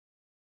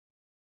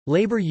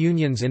Labor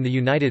unions in the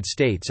United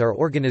States are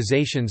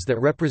organizations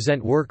that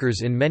represent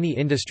workers in many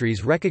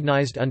industries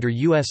recognized under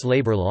U.S.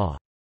 labor law.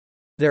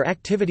 Their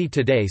activity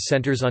today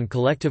centers on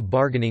collective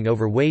bargaining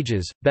over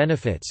wages,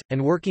 benefits,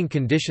 and working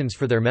conditions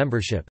for their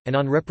membership, and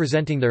on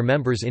representing their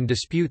members in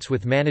disputes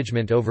with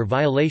management over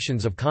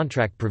violations of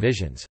contract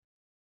provisions.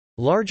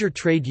 Larger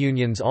trade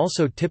unions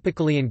also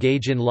typically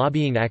engage in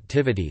lobbying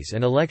activities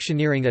and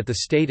electioneering at the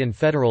state and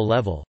federal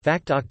level.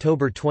 Fact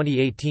October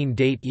 2018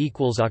 date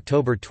equals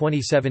October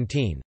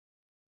 2017.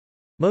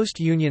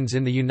 Most unions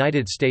in the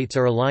United States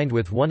are aligned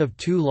with one of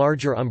two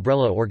larger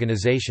umbrella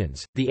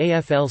organizations, the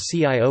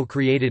AFL-CIO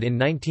created in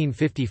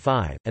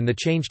 1955, and the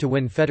Change to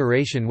Win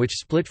Federation which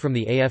split from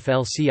the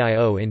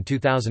AFL-CIO in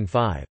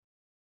 2005.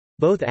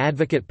 Both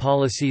advocate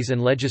policies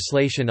and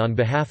legislation on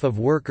behalf of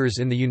workers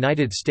in the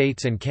United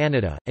States and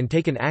Canada, and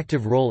take an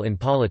active role in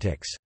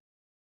politics.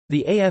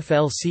 The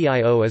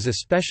AFL-CIO is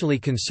especially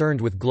concerned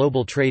with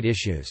global trade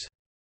issues.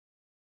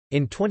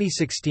 In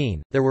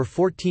 2016, there were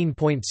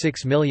 14.6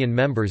 million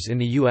members in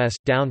the U.S.,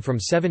 down from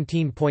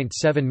 17.7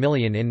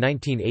 million in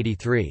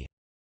 1983.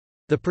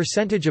 The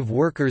percentage of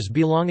workers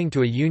belonging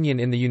to a union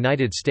in the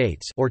United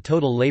States, or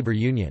total labor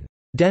union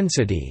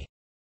density,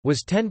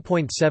 was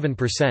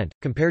 10.7%,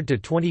 compared to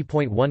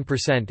 20.1%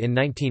 in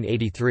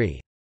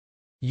 1983.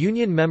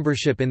 Union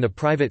membership in the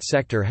private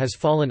sector has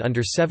fallen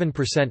under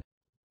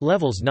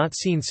 7%—levels not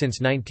seen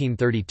since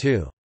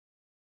 1932.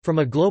 From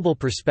a global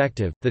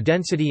perspective, the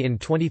density in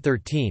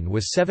 2013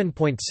 was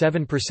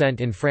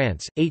 7.7% in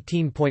France,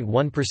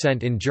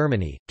 18.1% in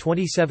Germany,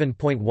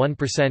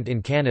 27.1%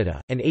 in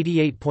Canada, and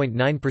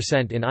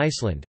 88.9% in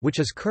Iceland, which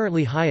is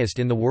currently highest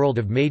in the world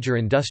of major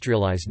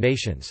industrialized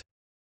nations.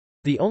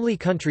 The only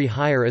country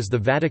higher is the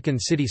Vatican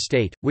City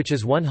State, which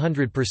is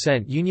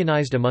 100%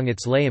 unionized among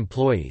its lay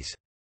employees.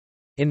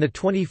 In the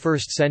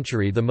 21st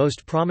century, the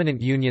most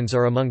prominent unions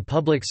are among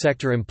public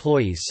sector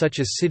employees such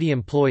as city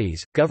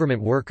employees,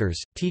 government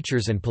workers,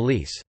 teachers and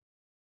police.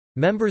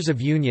 Members of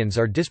unions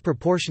are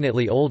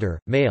disproportionately older,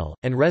 male,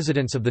 and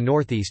residents of the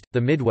Northeast,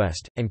 the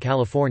Midwest, and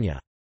California.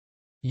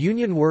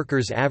 Union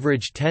workers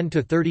average 10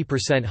 to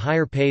 30%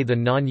 higher pay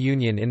than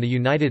non-union in the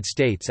United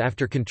States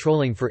after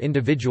controlling for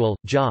individual,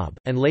 job,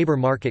 and labor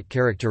market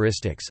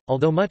characteristics.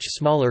 Although much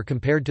smaller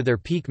compared to their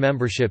peak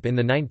membership in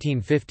the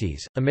 1950s,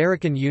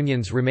 American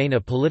unions remain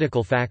a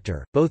political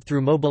factor, both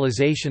through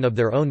mobilization of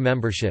their own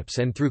memberships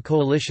and through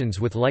coalitions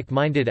with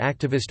like-minded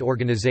activist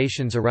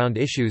organizations around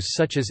issues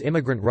such as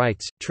immigrant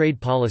rights, trade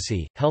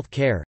policy, health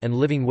care, and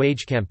living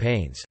wage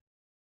campaigns.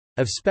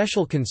 Of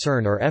special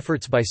concern are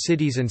efforts by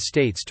cities and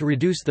states to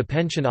reduce the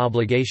pension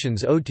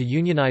obligations owed to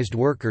unionized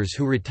workers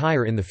who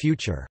retire in the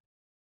future.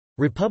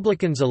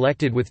 Republicans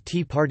elected with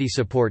Tea Party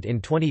support in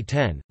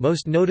 2010,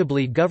 most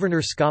notably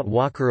Governor Scott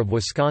Walker of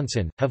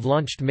Wisconsin, have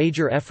launched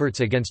major efforts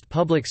against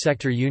public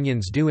sector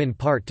unions due in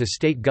part to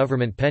state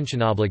government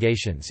pension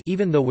obligations,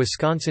 even though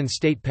Wisconsin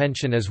state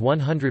pension is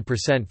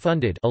 100%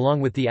 funded,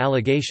 along with the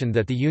allegation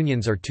that the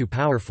unions are too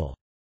powerful.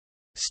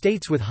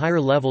 States with higher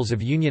levels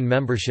of union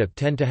membership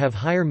tend to have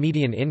higher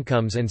median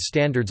incomes and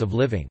standards of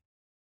living.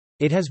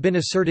 It has been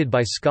asserted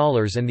by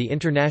scholars and the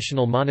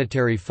International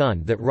Monetary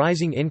Fund that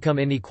rising income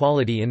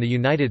inequality in the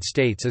United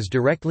States is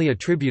directly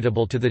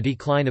attributable to the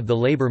decline of the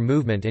labor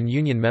movement and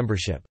union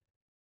membership.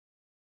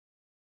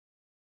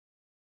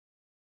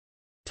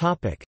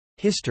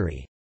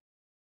 History.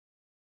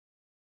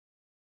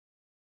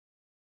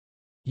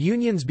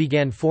 Unions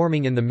began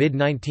forming in the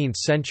mid-19th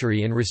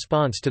century in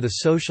response to the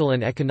social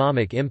and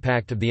economic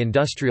impact of the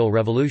Industrial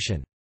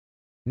Revolution.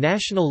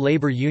 National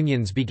labor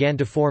unions began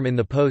to form in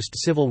the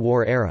post-Civil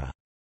War era.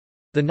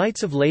 The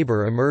Knights of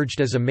Labor emerged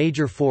as a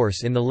major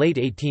force in the late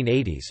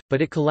 1880s,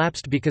 but it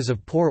collapsed because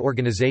of poor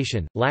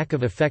organization, lack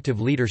of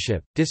effective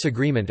leadership,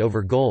 disagreement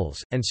over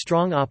goals, and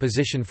strong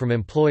opposition from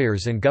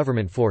employers and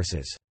government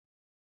forces.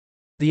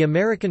 The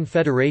American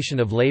Federation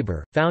of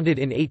Labor, founded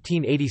in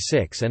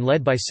 1886 and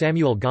led by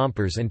Samuel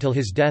Gompers until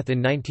his death in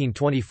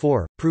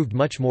 1924, proved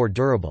much more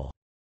durable.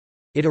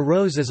 It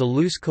arose as a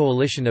loose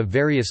coalition of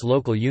various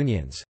local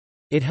unions.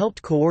 It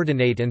helped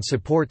coordinate and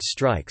support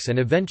strikes and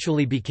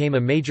eventually became a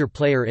major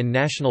player in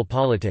national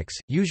politics,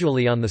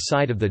 usually on the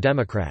side of the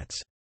Democrats.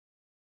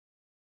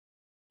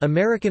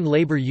 American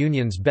labor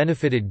unions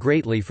benefited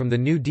greatly from the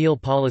New Deal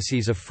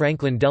policies of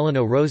Franklin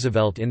Delano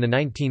Roosevelt in the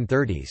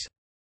 1930s.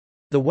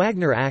 The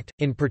Wagner Act,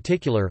 in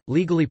particular,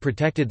 legally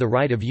protected the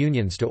right of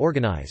unions to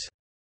organize.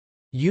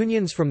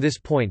 Unions from this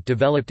point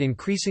developed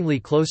increasingly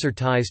closer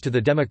ties to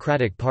the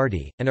Democratic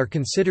Party, and are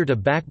considered a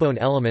backbone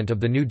element of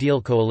the New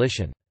Deal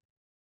coalition.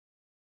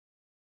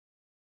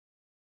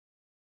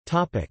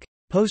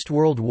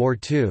 Post-World War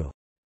II.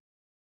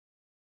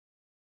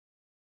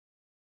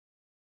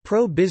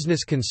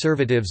 Pro-business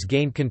conservatives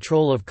gained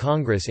control of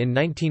Congress in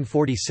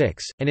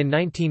 1946, and in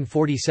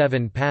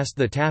 1947 passed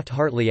the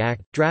Taft-Hartley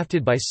Act,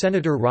 drafted by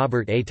Senator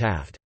Robert A.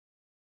 Taft.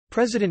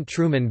 President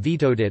Truman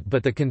vetoed it,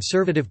 but the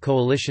conservative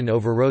coalition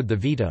overrode the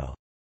veto.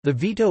 The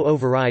veto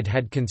override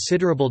had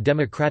considerable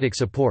Democratic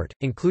support,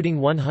 including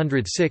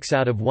 106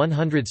 out of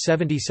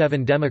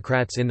 177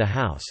 Democrats in the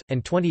House,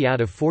 and 20 out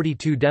of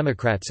 42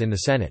 Democrats in the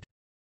Senate.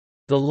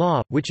 The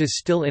law, which is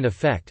still in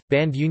effect,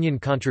 banned union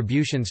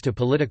contributions to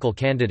political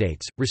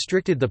candidates,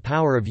 restricted the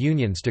power of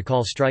unions to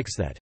call strikes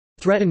that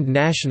threatened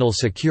national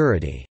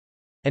security,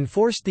 and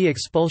forced the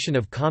expulsion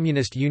of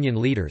communist union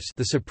leaders.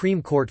 The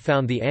Supreme Court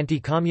found the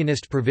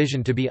anti-communist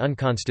provision to be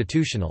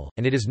unconstitutional,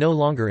 and it is no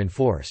longer in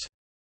force.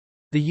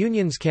 The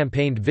unions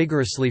campaigned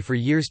vigorously for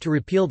years to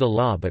repeal the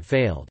law but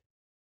failed.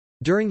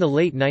 During the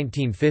late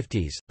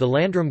 1950s, the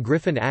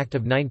Landrum-Griffin Act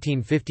of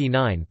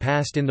 1959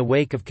 passed in the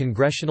wake of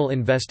congressional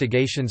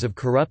investigations of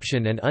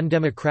corruption and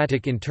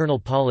undemocratic internal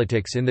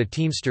politics in the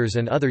Teamsters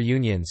and other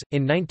unions.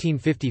 In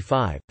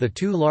 1955, the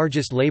two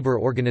largest labor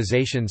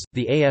organizations,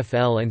 the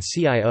AFL and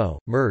CIO,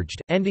 merged,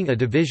 ending a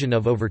division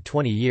of over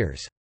 20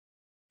 years.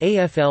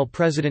 AFL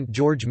President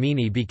George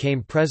Meany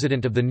became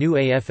president of the new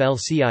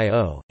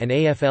AFL-CIO, and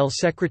AFL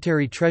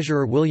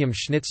Secretary-Treasurer William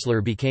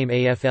Schnitzler became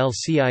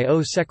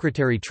AFL-CIO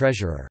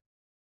Secretary-Treasurer.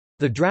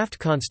 The draft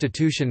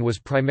constitution was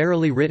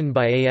primarily written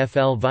by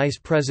AFL Vice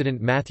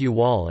President Matthew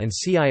Wall and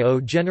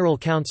CIO General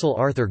Counsel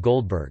Arthur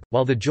Goldberg,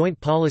 while the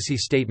joint policy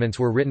statements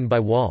were written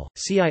by Wall,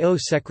 CIO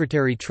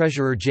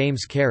Secretary-Treasurer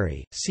James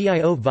Carey,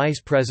 CIO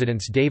Vice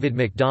Presidents David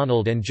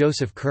McDonald and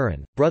Joseph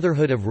Curran,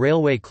 Brotherhood of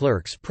Railway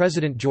Clerks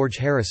President George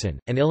Harrison,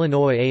 and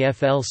Illinois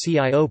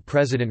AFL-CIO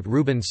President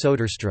Reuben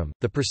Soderstrom.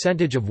 The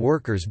percentage of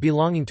workers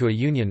belonging to a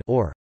union,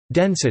 or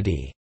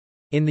density,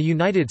 in the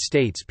United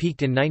States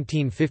peaked in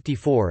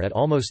 1954 at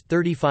almost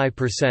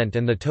 35%,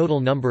 and the total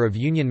number of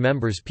union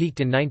members peaked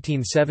in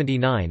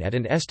 1979 at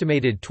an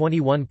estimated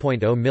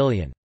 21.0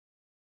 million.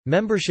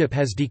 Membership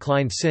has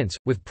declined since,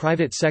 with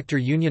private sector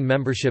union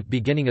membership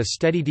beginning a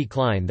steady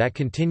decline that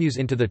continues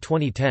into the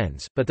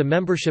 2010s, but the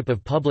membership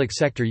of public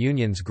sector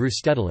unions grew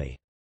steadily.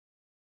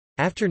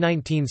 After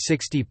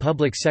 1960,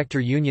 public sector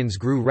unions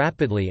grew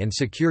rapidly and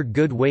secured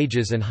good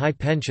wages and high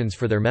pensions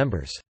for their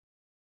members.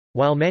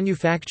 While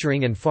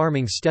manufacturing and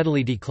farming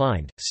steadily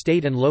declined,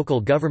 state and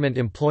local government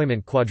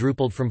employment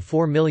quadrupled from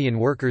 4 million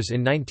workers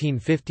in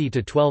 1950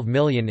 to 12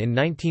 million in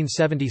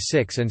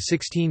 1976 and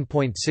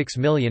 16.6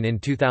 million in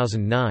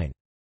 2009.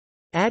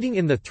 Adding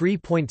in the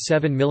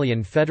 3.7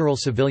 million federal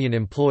civilian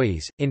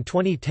employees, in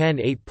 2010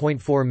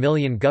 8.4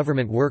 million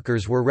government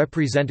workers were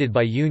represented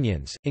by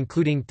unions,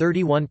 including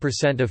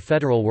 31% of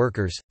federal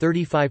workers,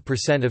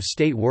 35% of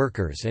state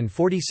workers and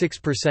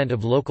 46%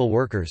 of local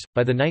workers.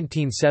 By the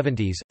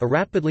 1970s, a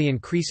rapidly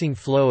increasing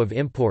flow of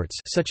imports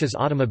such as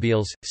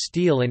automobiles,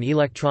 steel and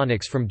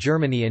electronics from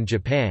Germany and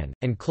Japan,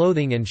 and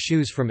clothing and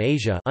shoes from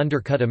Asia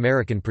undercut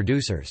American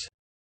producers.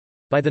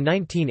 By the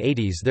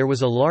 1980s there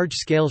was a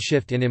large-scale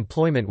shift in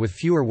employment with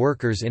fewer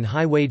workers in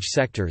high-wage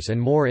sectors and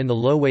more in the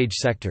low-wage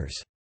sectors.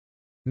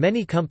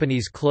 Many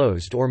companies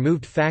closed or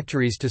moved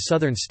factories to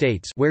southern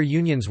states where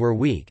unions were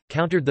weak,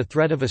 countered the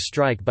threat of a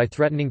strike by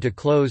threatening to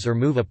close or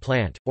move a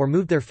plant, or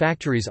moved their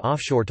factories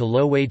offshore to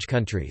low-wage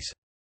countries.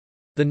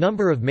 The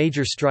number of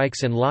major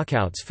strikes and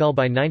lockouts fell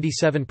by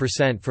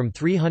 97% from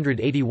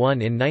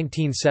 381 in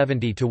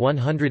 1970 to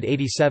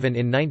 187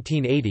 in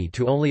 1980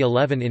 to only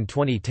 11 in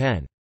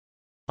 2010.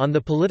 On the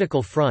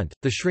political front,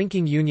 the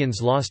shrinking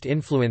unions lost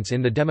influence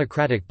in the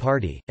Democratic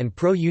Party, and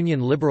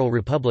pro-union liberal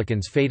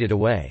Republicans faded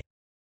away.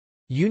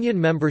 Union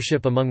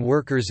membership among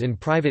workers in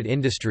private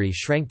industry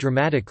shrank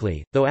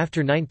dramatically, though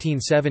after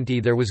 1970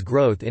 there was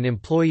growth in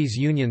employees'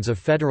 unions of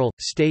federal,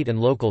 state and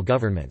local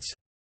governments.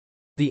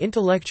 The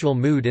intellectual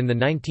mood in the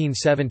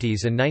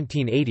 1970s and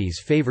 1980s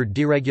favored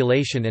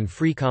deregulation and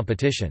free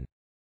competition.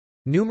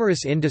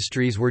 Numerous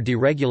industries were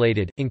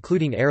deregulated,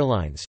 including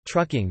airlines,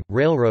 trucking,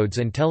 railroads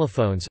and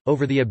telephones,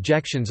 over the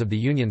objections of the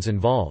unions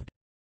involved.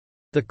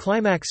 The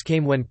climax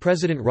came when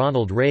President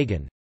Ronald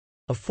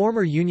Reagan—a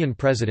former union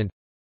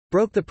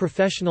president—broke the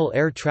Professional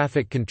Air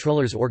Traffic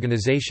Controllers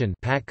Organization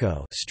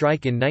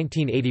strike in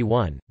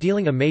 1981,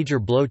 dealing a major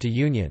blow to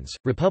unions.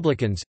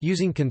 Republicans,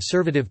 using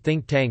conservative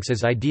think tanks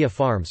as idea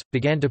farms,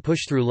 began to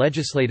push through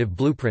legislative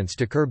blueprints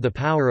to curb the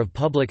power of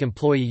public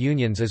employee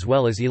unions as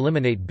well as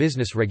eliminate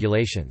business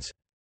regulations.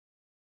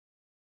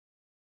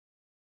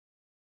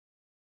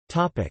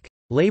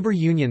 Labor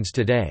unions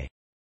today.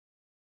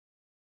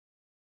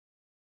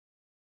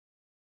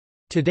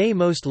 Today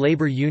most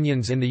labor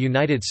unions in the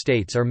United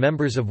States are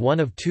members of one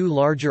of two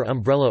larger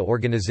umbrella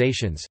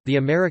organizations, the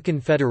American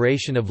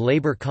Federation of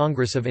Labor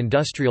Congress of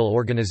Industrial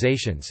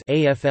Organizations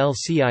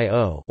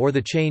AFL-CIO, or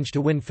the Change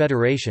to Win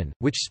Federation,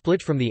 which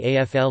split from the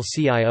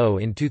AFL-CIO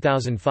in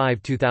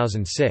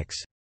 2005–2006.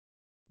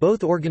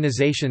 Both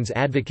organizations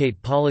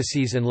advocate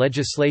policies and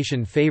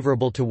legislation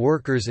favorable to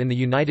workers in the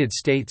United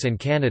States and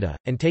Canada,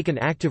 and take an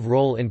active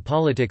role in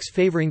politics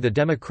favoring the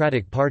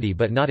Democratic Party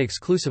but not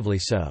exclusively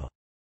so.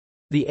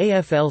 The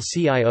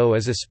AFL-CIO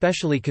is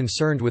especially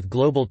concerned with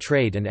global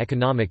trade and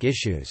economic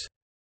issues.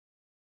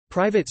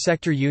 Private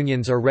sector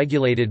unions are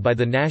regulated by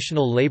the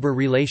National Labor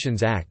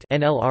Relations Act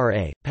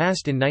 (NLRA),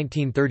 passed in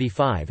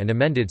 1935 and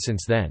amended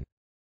since then.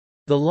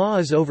 The law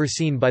is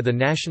overseen by the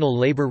National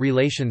Labor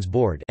Relations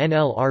Board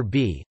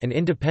 (NLRB), an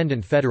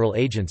independent federal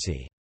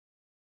agency.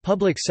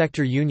 Public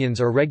sector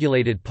unions are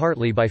regulated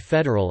partly by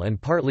federal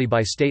and partly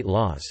by state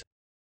laws.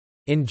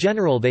 In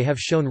general, they have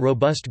shown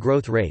robust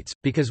growth rates,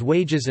 because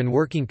wages and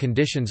working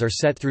conditions are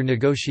set through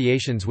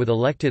negotiations with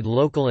elected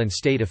local and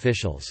state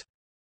officials.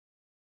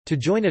 To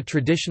join a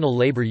traditional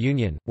labor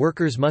union,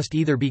 workers must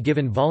either be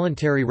given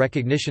voluntary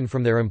recognition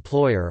from their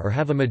employer or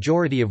have a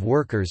majority of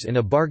workers in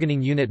a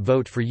bargaining unit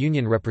vote for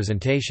union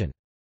representation.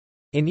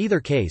 In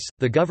either case,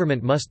 the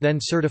government must then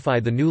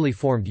certify the newly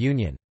formed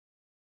union.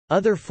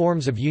 Other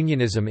forms of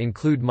unionism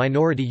include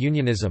minority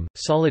unionism,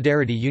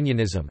 solidarity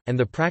unionism, and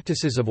the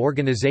practices of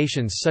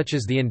organizations such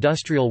as the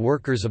Industrial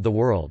Workers of the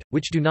World,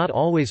 which do not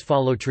always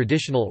follow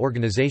traditional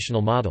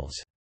organizational models.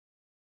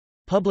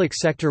 Public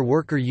sector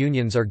worker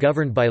unions are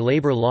governed by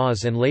labor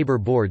laws and labor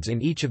boards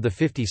in each of the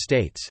 50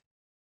 states.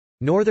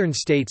 Northern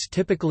states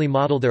typically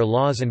model their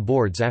laws and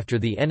boards after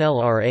the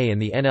NLRA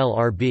and the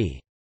NLRB.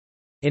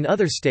 In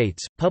other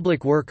states,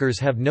 public workers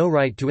have no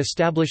right to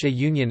establish a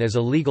union as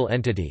a legal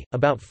entity.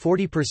 About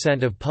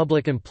 40% of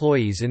public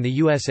employees in the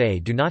USA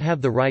do not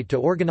have the right to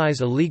organize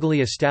a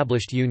legally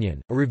established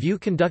union. A review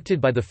conducted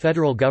by the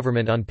federal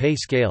government on pay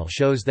scale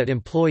shows that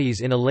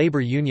employees in a labor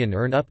union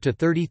earn up to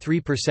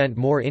 33%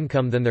 more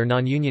income than their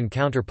non-union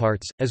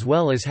counterparts, as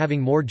well as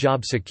having more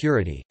job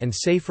security and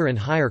safer and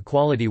higher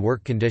quality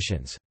work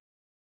conditions.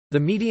 The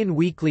median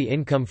weekly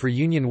income for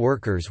union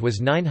workers was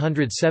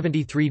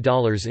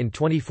 $973 in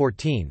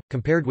 2014,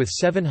 compared with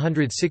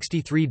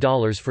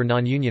 $763 for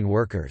non-union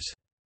workers.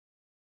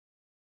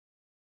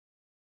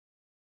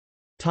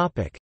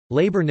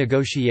 Labor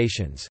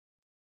negotiations.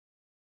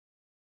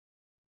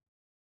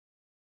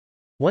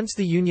 Once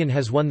the union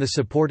has won the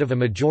support of a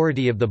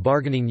majority of the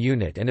bargaining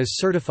unit and is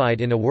certified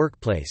in a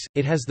workplace,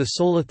 it has the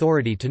sole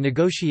authority to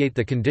negotiate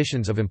the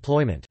conditions of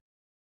employment.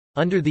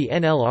 Under the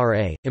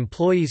NLRA,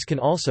 employees can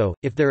also,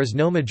 if there is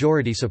no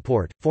majority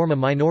support, form a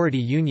minority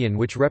union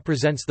which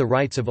represents the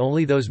rights of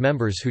only those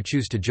members who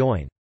choose to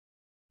join.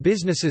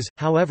 Businesses,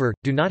 however,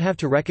 do not have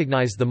to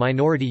recognize the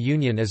minority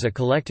union as a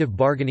collective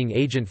bargaining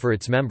agent for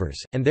its members,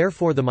 and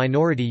therefore the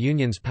minority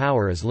union's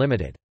power is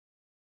limited.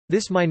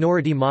 This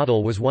minority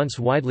model was once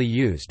widely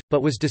used,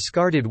 but was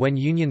discarded when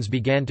unions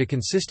began to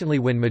consistently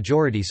win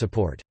majority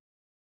support.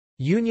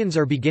 Unions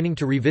are beginning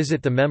to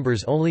revisit the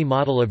members-only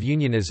model of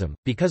unionism,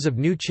 because of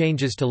new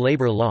changes to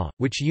labor law,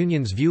 which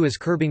unions view as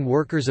curbing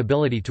workers'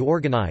 ability to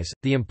organize.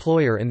 The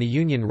employer and the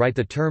union write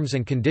the terms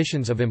and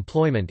conditions of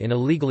employment in a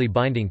legally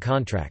binding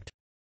contract.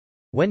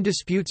 When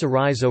disputes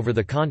arise over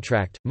the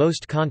contract,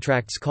 most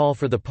contracts call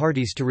for the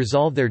parties to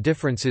resolve their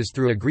differences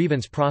through a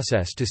grievance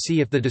process to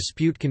see if the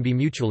dispute can be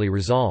mutually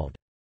resolved.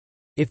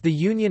 If the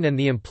union and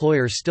the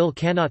employer still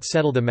cannot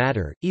settle the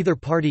matter, either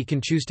party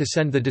can choose to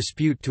send the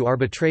dispute to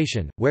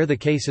arbitration, where the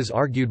case is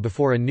argued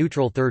before a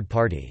neutral third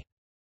party.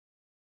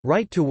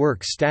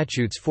 Right-to-work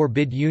statutes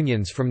forbid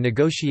unions from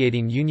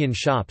negotiating union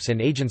shops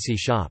and agency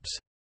shops.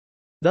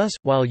 Thus,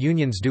 while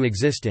unions do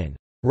exist in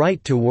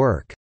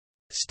right-to-work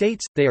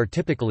states, they are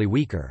typically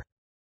weaker.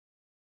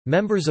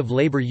 Members of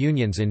labor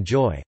unions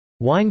enjoy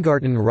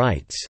Weingarten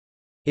rights.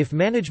 If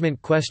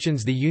management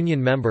questions the union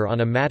member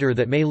on a matter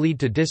that may lead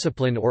to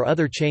discipline or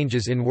other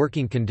changes in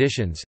working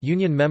conditions,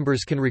 union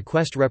members can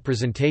request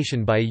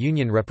representation by a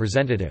union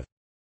representative.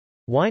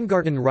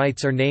 Weingarten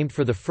rights are named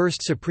for the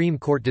first Supreme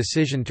Court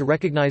decision to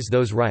recognize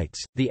those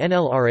rights. The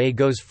NLRA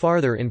goes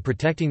farther in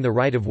protecting the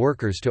right of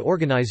workers to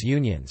organize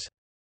unions.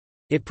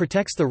 It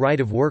protects the right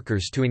of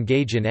workers to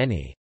engage in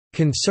any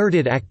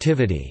concerted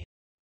activity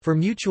for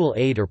mutual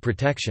aid or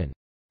protection.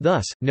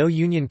 Thus, no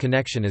union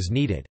connection is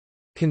needed.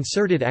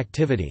 Concerted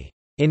activity,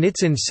 in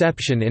its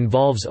inception,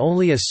 involves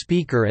only a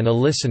speaker and a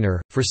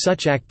listener, for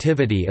such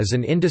activity is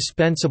an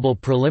indispensable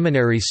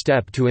preliminary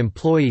step to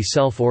employee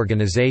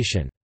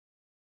self-organization.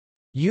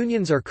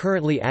 Unions are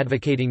currently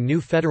advocating new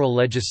federal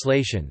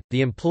legislation,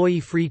 the Employee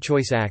Free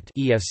Choice Act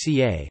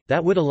 (EFCA),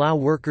 that would allow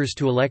workers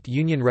to elect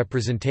union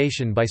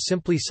representation by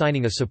simply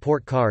signing a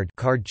support card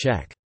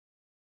check.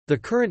 The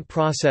current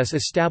process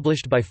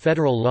established by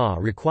federal law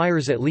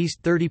requires at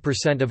least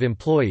 30% of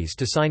employees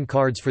to sign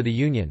cards for the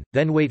union,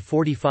 then wait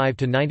 45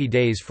 to 90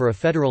 days for a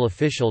federal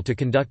official to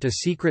conduct a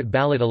secret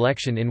ballot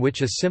election in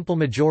which a simple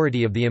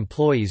majority of the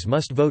employees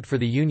must vote for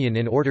the union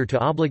in order to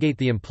obligate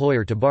the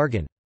employer to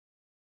bargain.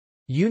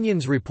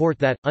 Unions report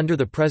that, under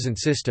the present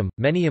system,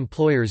 many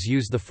employers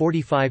use the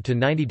 45 to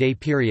 90-day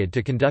period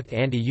to conduct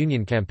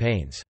anti-union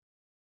campaigns.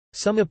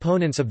 Some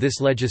opponents of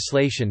this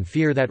legislation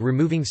fear that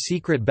removing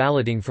secret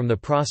balloting from the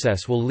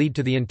process will lead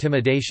to the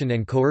intimidation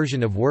and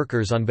coercion of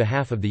workers on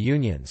behalf of the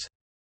unions.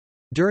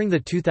 During the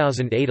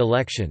 2008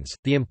 elections,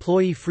 the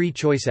Employee Free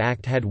Choice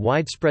Act had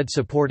widespread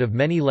support of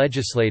many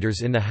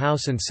legislators in the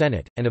House and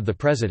Senate, and of the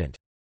President.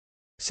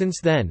 Since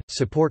then,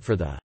 support for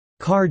the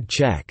card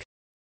check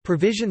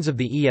provisions of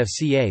the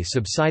EFCA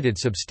subsided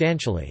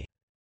substantially.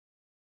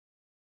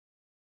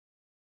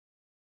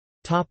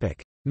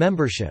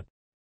 Membership.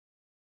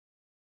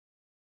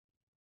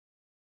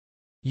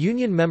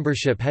 Union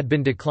membership had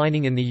been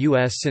declining in the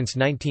U.S. since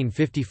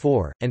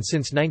 1954, and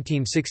since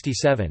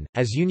 1967,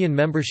 as union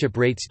membership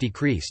rates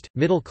decreased,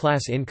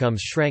 middle-class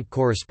incomes shrank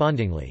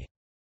correspondingly.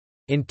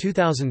 In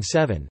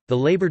 2007, the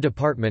Labor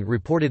Department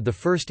reported the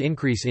first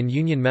increase in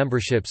union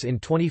memberships in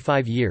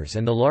 25 years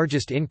and the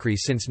largest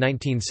increase since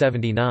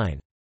 1979.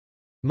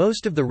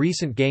 Most of the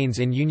recent gains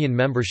in union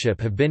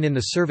membership have been in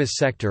the service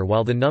sector,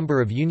 while the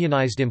number of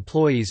unionized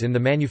employees in the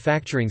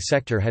manufacturing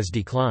sector has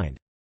declined.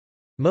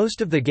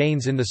 Most of the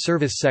gains in the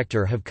service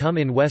sector have come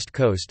in West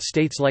Coast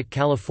states like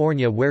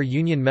California, where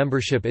union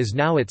membership is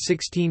now at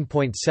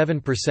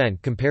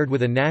 16.7% compared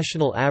with a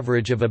national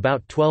average of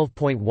about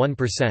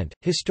 12.1%.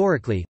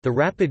 Historically, the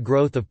rapid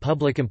growth of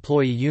public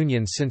employee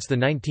unions since the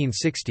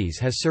 1960s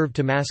has served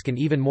to mask an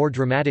even more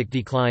dramatic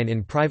decline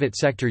in private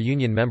sector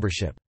union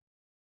membership.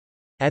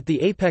 At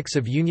the apex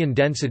of union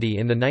density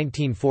in the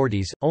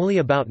 1940s, only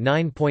about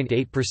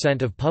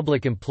 9.8% of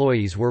public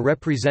employees were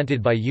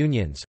represented by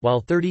unions,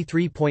 while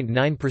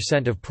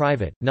 33.9% of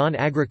private,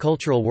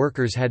 non-agricultural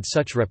workers had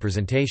such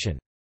representation.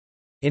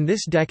 In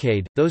this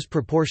decade, those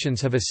proportions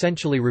have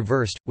essentially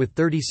reversed, with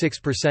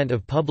 36%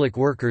 of public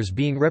workers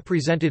being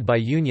represented by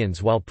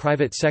unions while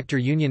private sector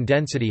union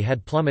density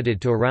had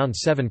plummeted to around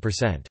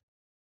 7%.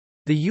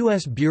 The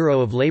U.S.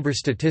 Bureau of Labor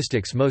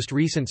Statistics' most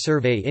recent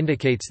survey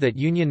indicates that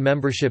union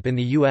membership in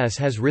the U.S.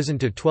 has risen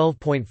to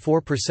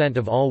 12.4%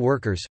 of all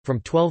workers, from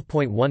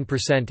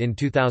 12.1% in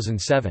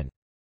 2007.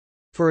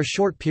 For a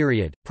short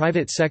period,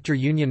 private sector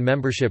union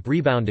membership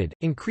rebounded,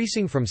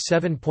 increasing from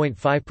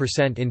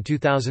 7.5% in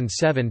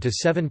 2007 to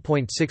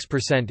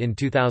 7.6% in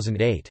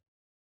 2008.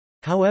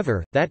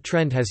 However, that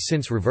trend has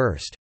since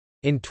reversed.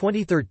 In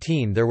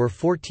 2013 there were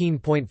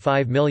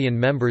 14.5 million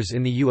members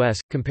in the U.S.,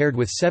 compared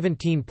with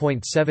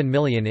 17.7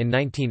 million in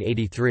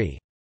 1983.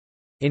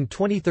 In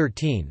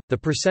 2013, the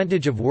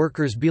percentage of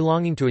workers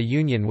belonging to a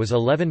union was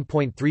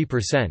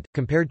 11.3%,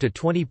 compared to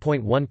 20.1%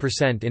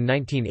 in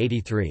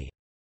 1983.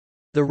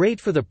 The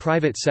rate for the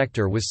private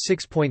sector was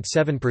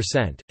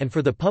 6.7%, and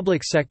for the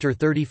public sector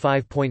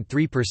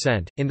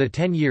 35.3%. In the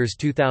 10 years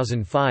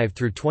 2005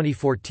 through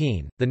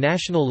 2014, the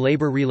National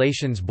Labor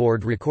Relations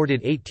Board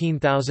recorded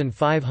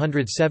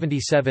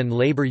 18,577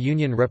 labor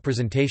union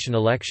representation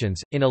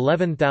elections. In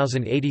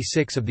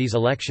 11,086 of these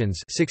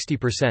elections,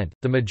 60%,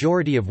 the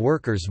majority of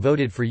workers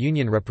voted for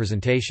union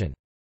representation.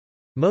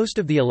 Most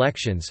of the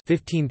elections,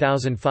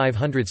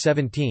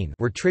 15,517,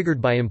 were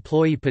triggered by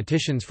employee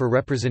petitions for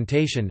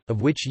representation,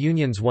 of which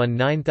unions won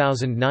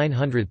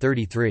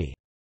 9,933.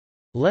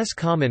 Less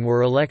common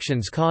were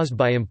elections caused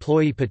by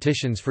employee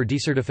petitions for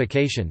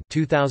decertification,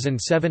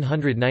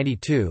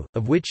 2,792,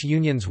 of which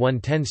unions won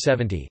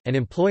 1,070, and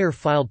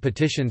employer-filed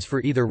petitions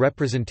for either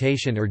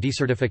representation or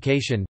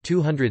decertification,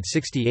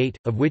 268,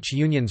 of which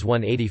unions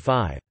won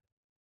 85.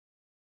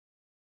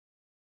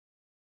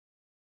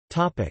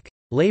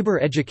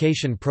 Labor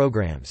education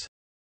programs.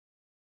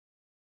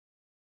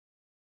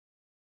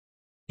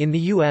 In the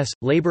U.S.,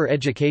 labor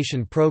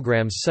education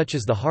programs such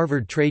as the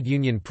Harvard Trade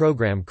Union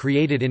Program,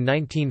 created in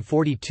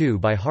 1942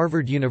 by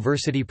Harvard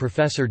University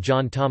professor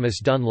John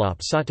Thomas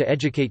Dunlop, sought to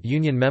educate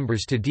union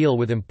members to deal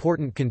with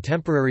important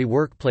contemporary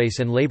workplace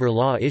and labor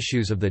law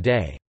issues of the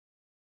day.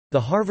 The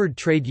Harvard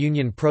Trade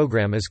Union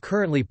Program is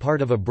currently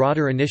part of a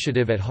broader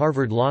initiative at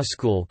Harvard Law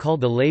School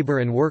called the Labor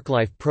and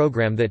Work-Life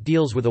Program that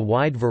deals with a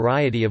wide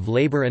variety of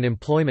labor and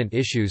employment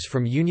issues,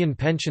 from union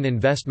pension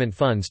investment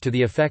funds to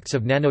the effects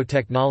of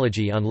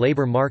nanotechnology on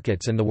labor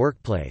markets and the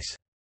workplace.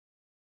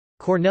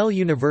 Cornell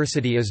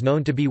University is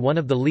known to be one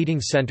of the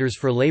leading centers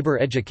for labor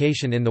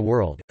education in the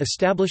world,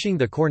 establishing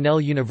the Cornell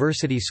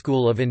University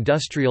School of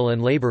Industrial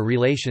and Labor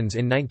Relations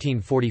in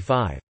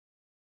 1945.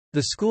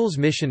 The school's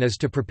mission is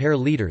to prepare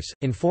leaders,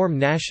 inform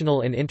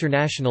national and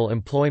international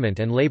employment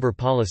and labor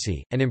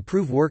policy, and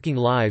improve working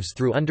lives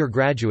through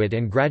undergraduate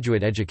and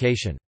graduate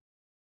education.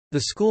 The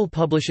school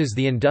publishes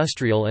the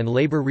Industrial and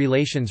Labor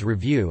Relations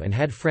Review and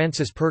had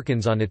Francis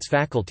Perkins on its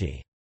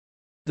faculty.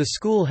 The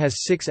school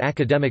has 6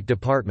 academic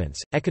departments: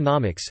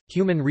 economics,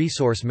 human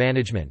resource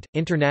management,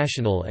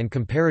 international and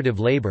comparative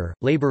labor,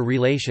 labor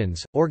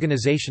relations,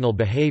 organizational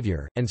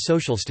behavior, and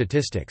social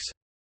statistics.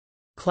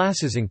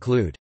 Classes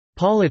include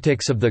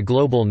Politics of the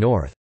Global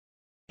North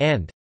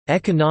and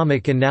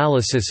Economic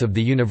Analysis of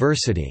the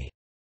University.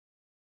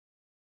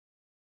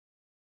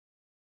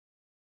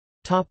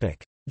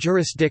 Topic: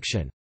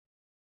 Jurisdiction.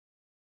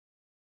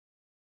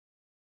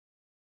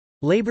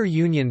 Labor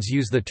unions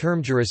use the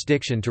term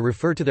jurisdiction to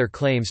refer to their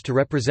claims to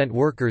represent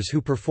workers who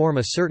perform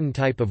a certain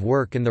type of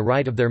work and the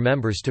right of their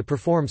members to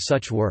perform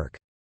such work.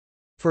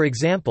 For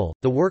example,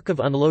 the work of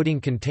unloading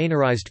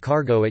containerized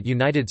cargo at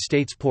United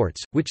States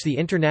ports, which the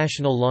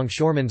International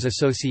Longshoremen's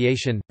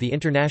Association, the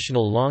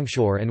International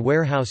Longshore and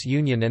Warehouse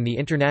Union and the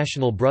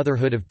International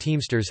Brotherhood of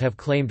Teamsters have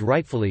claimed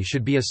rightfully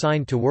should be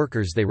assigned to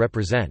workers they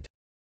represent.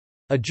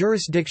 A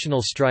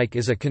jurisdictional strike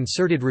is a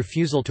concerted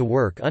refusal to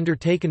work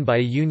undertaken by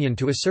a union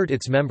to assert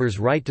its members'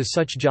 right to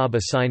such job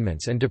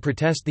assignments and to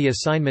protest the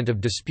assignment of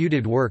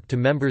disputed work to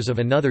members of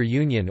another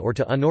union or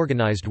to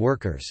unorganized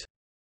workers.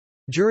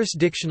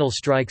 Jurisdictional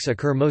strikes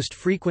occur most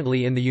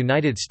frequently in the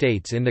United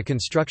States in the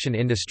construction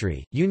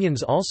industry.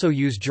 Unions also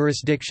use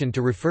jurisdiction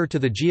to refer to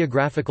the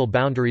geographical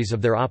boundaries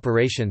of their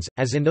operations,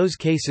 as in those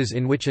cases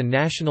in which a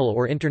national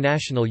or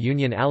international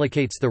union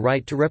allocates the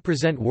right to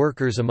represent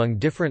workers among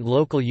different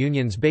local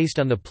unions based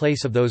on the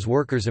place of those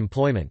workers'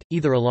 employment,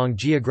 either along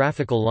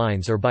geographical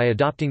lines or by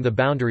adopting the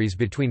boundaries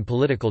between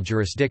political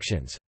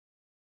jurisdictions.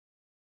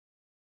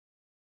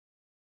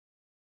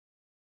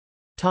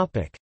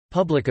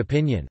 Public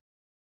opinion.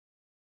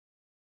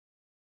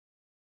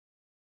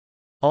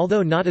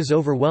 Although not as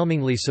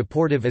overwhelmingly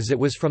supportive as it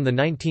was from the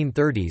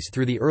 1930s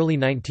through the early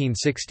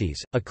 1960s,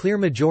 a clear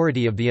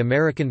majority of the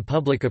American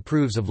public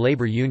approves of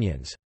labor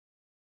unions.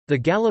 The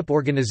Gallup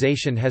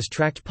organization has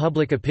tracked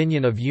public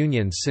opinion of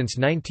unions since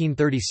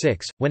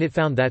 1936, when it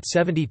found that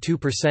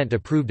 72%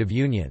 approved of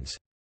unions.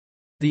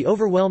 The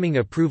overwhelming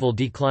approval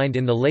declined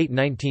in the late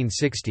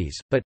 1960s,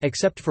 but,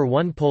 except for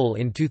one poll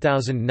in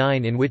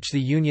 2009 in which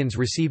the unions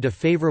received a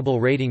favorable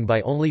rating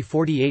by only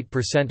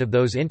 48% of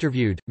those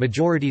interviewed,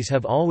 majorities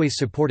have always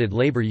supported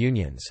labor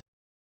unions.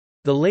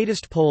 The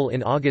latest poll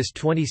in August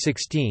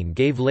 2016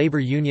 gave labor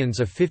unions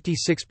a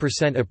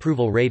 56%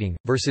 approval rating,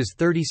 versus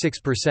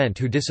 36%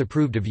 who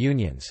disapproved of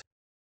unions.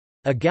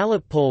 A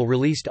Gallup poll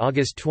released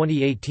August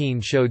 2018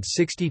 showed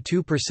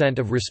 62%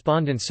 of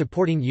respondents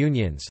supporting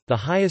unions, the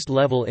highest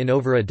level in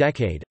over a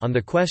decade. On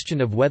the question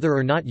of whether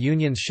or not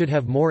unions should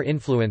have more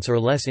influence or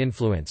less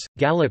influence,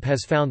 Gallup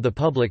has found the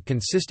public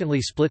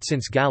consistently split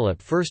since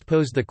Gallup first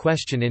posed the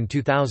question in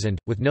 2000,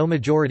 with no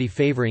majority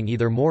favoring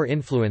either more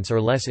influence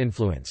or less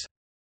influence.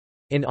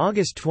 In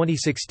August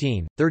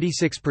 2016,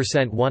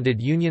 36%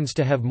 wanted unions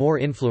to have more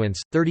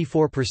influence,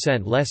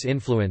 34% less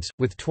influence,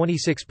 with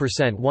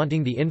 26%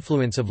 wanting the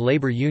influence of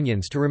labor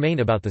unions to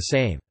remain about the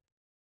same.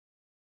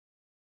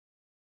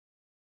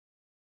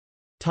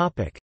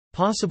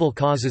 Possible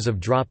causes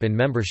of drop in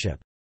membership.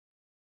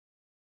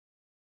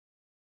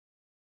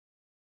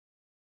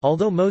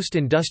 Although most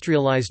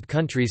industrialized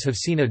countries have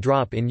seen a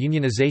drop in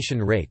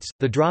unionization rates,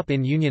 the drop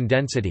in union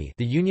density,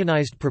 the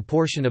unionized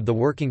proportion of the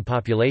working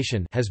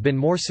population, has been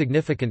more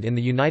significant in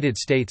the United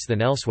States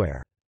than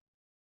elsewhere.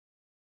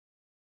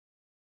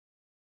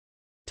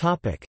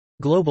 Topic: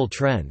 Global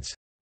trends.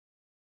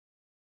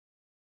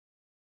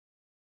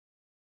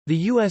 The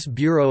U.S.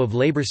 Bureau of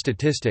Labor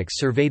Statistics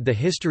surveyed the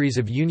histories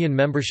of union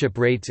membership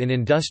rates in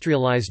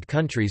industrialized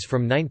countries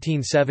from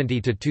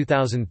 1970 to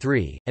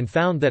 2003, and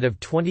found that of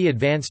 20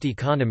 advanced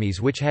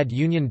economies which had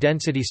union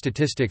density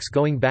statistics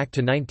going back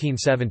to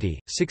 1970,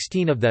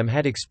 16 of them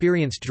had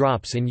experienced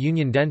drops in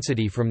union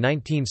density from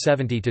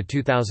 1970 to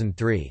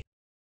 2003.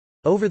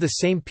 Over the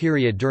same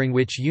period during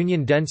which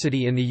union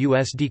density in the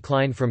U.S.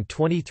 declined from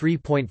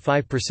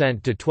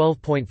 23.5% to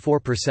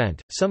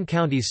 12.4%, some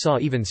counties saw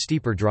even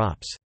steeper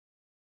drops.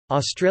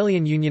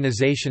 Australian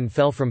unionisation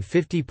fell from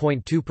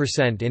 50.2%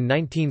 in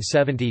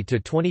 1970 to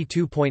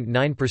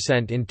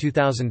 22.9% in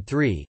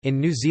 2003, in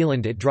New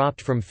Zealand it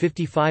dropped from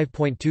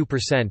 55.2%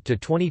 to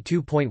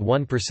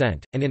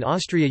 22.1%, and in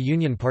Austria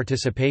union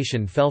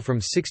participation fell from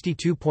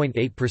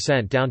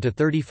 62.8% down to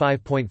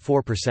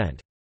 35.4%.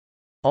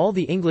 All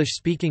the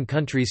English-speaking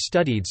countries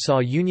studied saw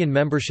union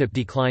membership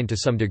decline to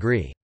some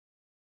degree.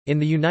 In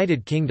the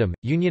United Kingdom,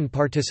 union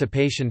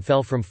participation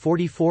fell from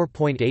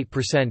 44.8%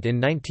 in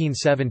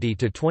 1970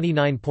 to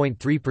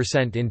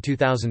 29.3% in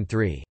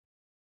 2003.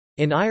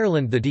 In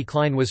Ireland the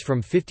decline was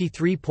from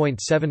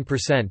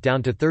 53.7%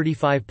 down to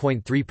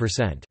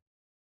 35.3%.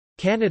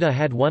 Canada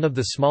had one of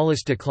the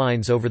smallest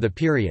declines over the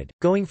period,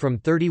 going from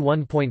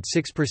 31.6%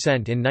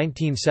 in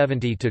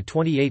 1970 to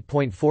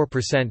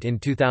 28.4% in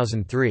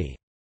 2003.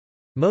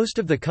 Most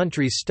of the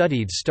countries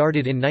studied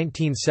started in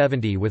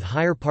 1970 with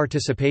higher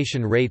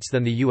participation rates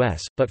than the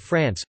US, but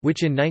France,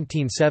 which in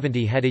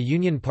 1970 had a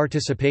union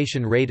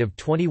participation rate of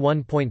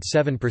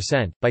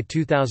 21.7%, by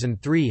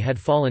 2003 had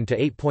fallen to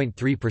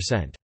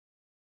 8.3%.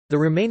 The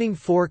remaining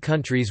four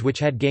countries which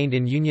had gained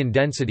in union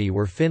density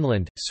were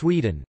Finland,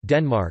 Sweden,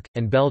 Denmark,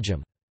 and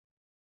Belgium.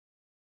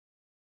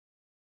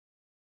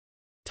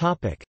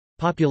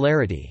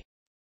 Popularity.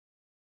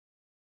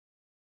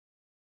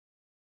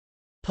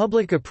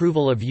 Public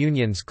approval of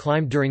unions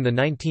climbed during the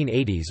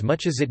 1980s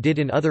much as it did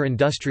in other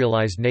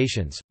industrialized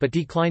nations, but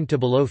declined to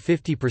below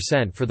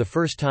 50% for the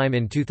first time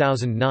in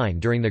 2009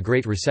 during the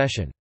Great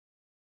Recession.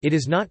 It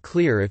is not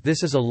clear if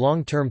this is a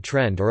long-term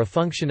trend or a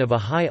function of a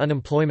high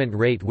unemployment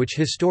rate which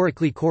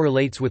historically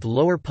correlates with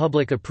lower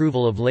public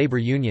approval of labor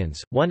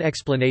unions. One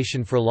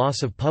explanation for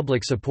loss of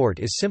public support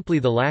is simply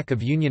the lack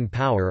of union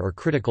power or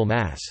critical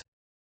mass.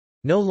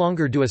 No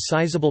longer do a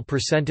sizable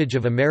percentage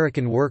of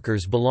American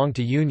workers belong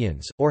to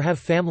unions, or have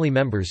family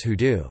members who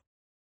do.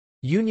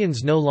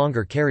 Unions no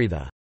longer carry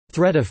the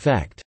threat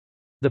effect,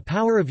 the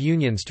power of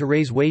unions to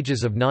raise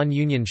wages of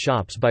non-union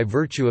shops by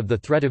virtue of the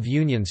threat of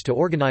unions to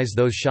organize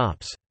those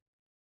shops.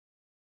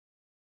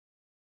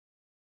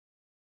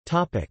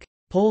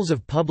 Polls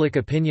of public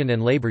opinion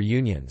and labor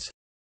unions.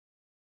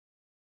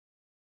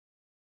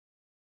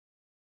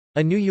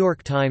 A New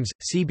York Times,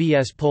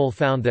 CBS poll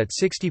found that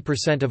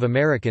 60% of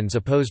Americans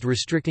opposed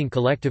restricting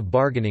collective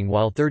bargaining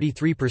while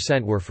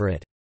 33% were for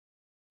it.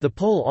 The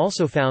poll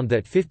also found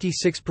that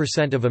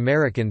 56% of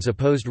Americans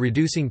opposed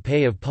reducing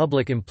pay of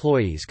public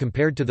employees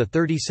compared to the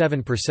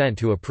 37%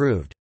 who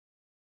approved.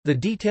 The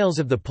details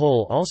of the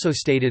poll also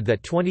stated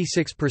that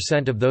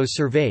 26% of those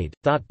surveyed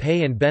thought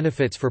pay and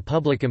benefits for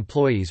public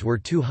employees were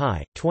too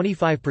high,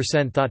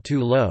 25% thought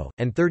too low,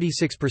 and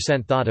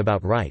 36% thought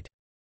about right.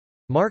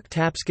 Mark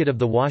Tapscott of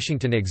The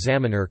Washington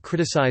Examiner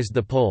criticized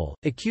the poll,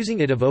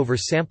 accusing it of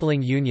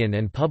oversampling union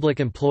and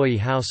public employee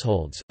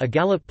households. A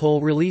Gallup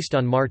poll released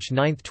on March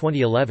 9,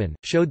 2011,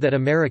 showed that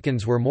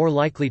Americans were more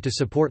likely to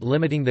support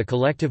limiting the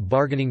collective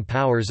bargaining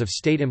powers of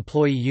state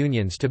employee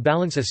unions to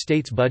balance a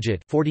state's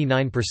budget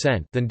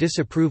 49% than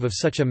disapprove of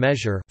such a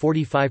measure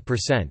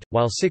 45%,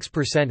 while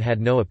 6%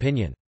 had no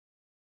opinion.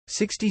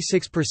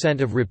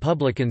 66% of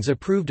Republicans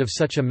approved of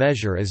such a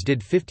measure, as did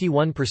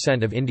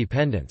 51% of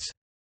independents.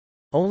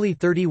 Only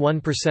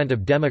 31%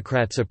 of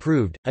Democrats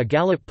approved. A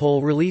Gallup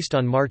poll released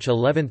on March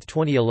 11,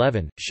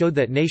 2011, showed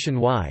that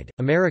nationwide,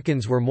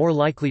 Americans were more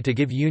likely to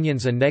give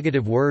unions a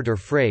negative word or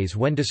phrase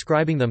when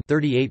describing them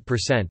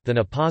 38% than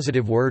a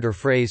positive word or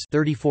phrase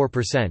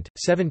 34%,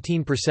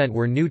 17%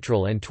 were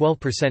neutral and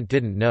 12%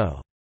 didn't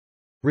know.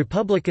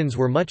 Republicans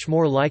were much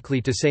more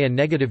likely to say a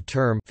negative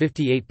term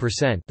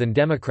 58% than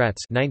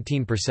Democrats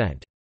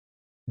 19%.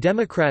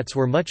 Democrats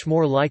were much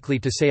more likely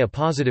to say a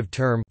positive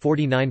term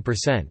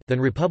 49%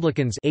 than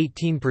Republicans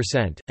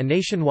 18%. A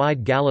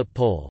nationwide Gallup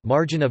poll,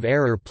 margin of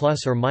error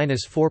plus or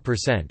minus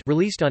 4%,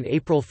 released on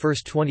April 1,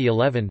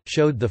 2011,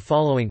 showed the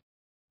following.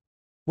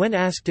 When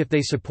asked if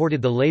they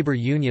supported the labor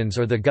unions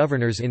or the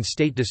governors in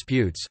state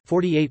disputes,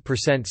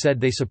 48% said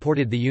they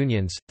supported the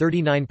unions,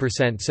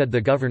 39% said the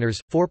governors,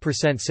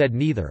 4% said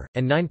neither,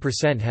 and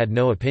 9% had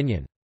no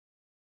opinion.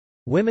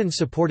 Women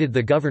supported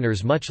the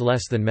governors much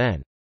less than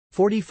men.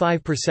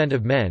 45%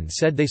 of men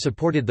said they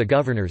supported the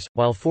governors,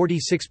 while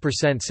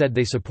 46% said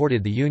they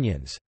supported the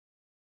unions.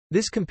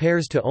 This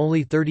compares to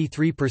only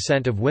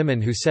 33% of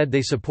women who said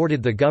they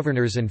supported the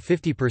governors and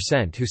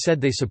 50% who said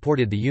they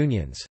supported the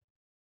unions.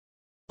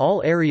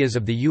 All areas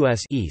of the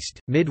U.S. East,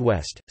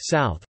 Midwest,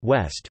 South,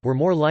 West were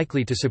more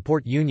likely to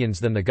support unions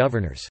than the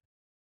governors.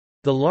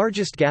 The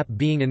largest gap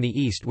being in the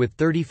East, with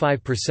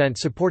 35%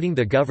 supporting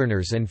the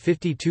governors and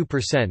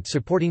 52%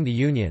 supporting the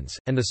unions,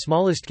 and the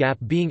smallest gap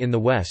being in the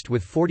West,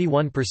 with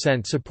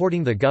 41%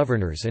 supporting the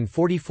governors and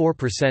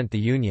 44% the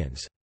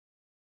unions.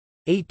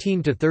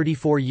 18 to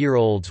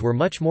 34-year-olds were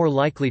much more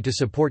likely to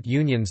support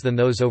unions than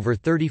those over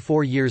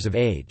 34 years of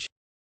age.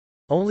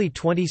 Only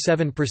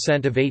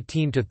 27% of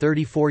 18 to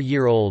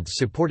 34-year-olds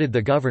supported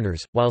the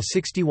governors, while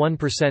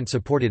 61%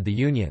 supported the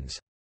unions.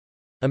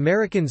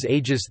 Americans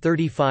ages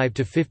 35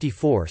 to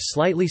 54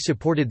 slightly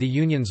supported the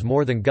unions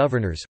more than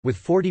governors,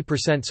 with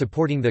 40%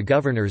 supporting the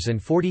governors and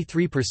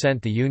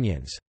 43% the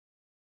unions.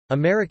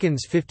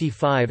 Americans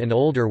 55 and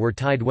older were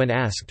tied when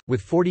asked,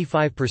 with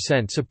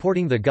 45%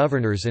 supporting the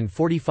governors and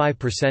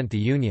 45% the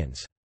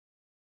unions.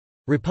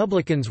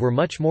 Republicans were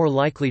much more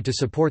likely to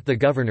support the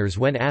governors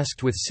when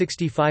asked, with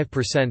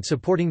 65%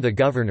 supporting the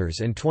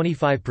governors and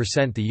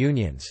 25% the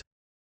unions.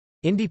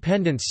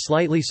 Independents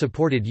slightly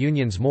supported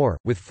unions more,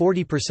 with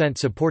 40%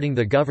 supporting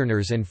the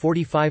governors and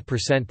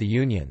 45% the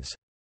unions.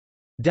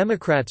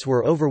 Democrats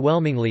were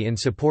overwhelmingly in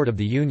support of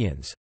the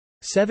unions.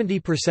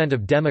 70%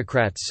 of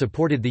Democrats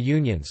supported the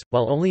unions,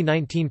 while only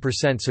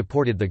 19%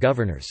 supported the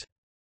governors.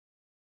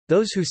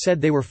 Those who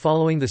said they were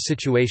following the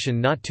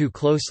situation not too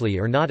closely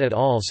or not at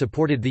all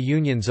supported the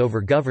unions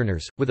over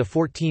governors, with a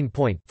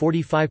 14-point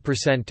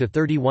 (45% to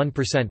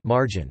 31%)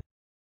 margin.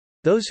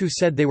 Those who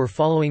said they were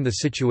following the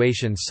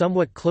situation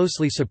somewhat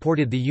closely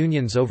supported the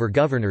unions over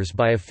governors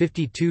by a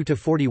 52 to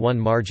 41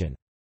 margin.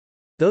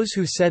 Those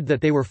who said that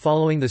they were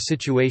following the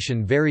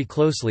situation very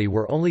closely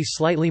were only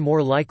slightly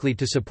more likely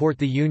to support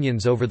the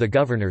unions over the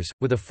governors,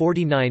 with a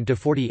 49 to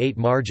 48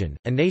 margin.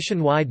 A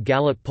nationwide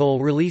Gallup poll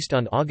released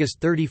on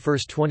August 31,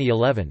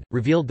 2011,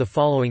 revealed the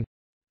following: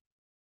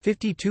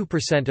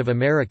 52% of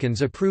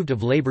Americans approved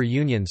of labor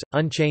unions,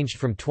 unchanged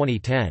from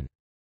 2010.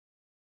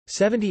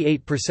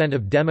 78%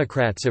 of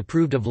Democrats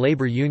approved of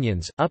labor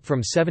unions, up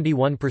from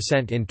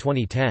 71% in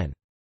 2010.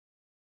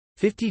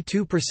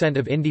 52%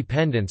 of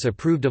independents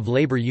approved of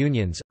labor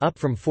unions, up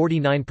from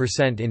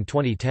 49% in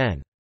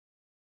 2010.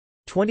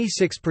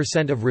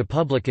 26% of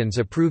Republicans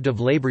approved of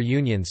labor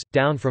unions,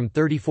 down from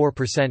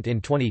 34% in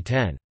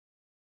 2010.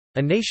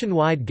 A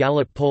nationwide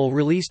Gallup poll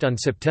released on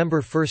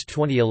September 1,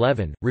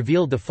 2011,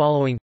 revealed the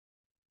following: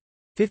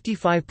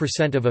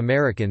 55% of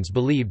Americans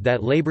believed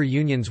that labor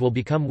unions will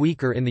become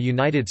weaker in the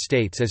United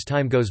States as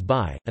time goes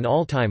by, an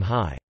all-time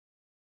high.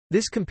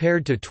 This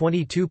compared to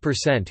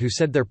 22% who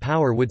said their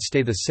power would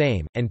stay the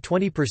same, and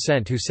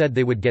 20% who said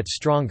they would get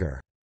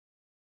stronger.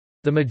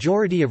 The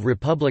majority of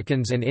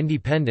Republicans and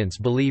independents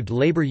believed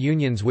labor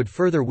unions would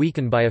further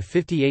weaken by a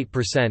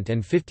 58%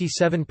 and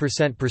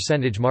 57%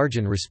 percentage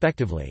margin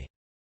respectively.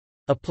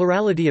 A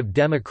plurality of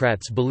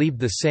Democrats believed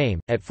the same,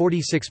 at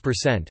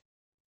 46%.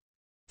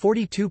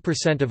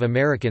 42% of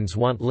Americans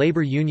want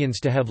labor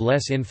unions to have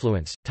less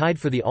influence, tied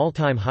for the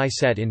all-time high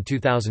set in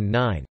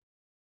 2009.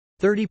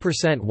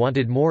 30%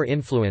 wanted more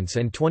influence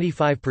and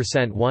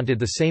 25% wanted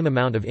the same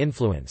amount of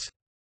influence.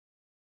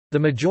 The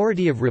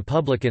majority of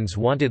Republicans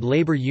wanted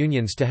labor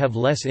unions to have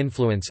less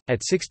influence,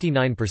 at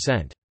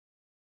 69%.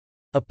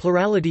 A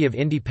plurality of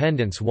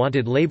independents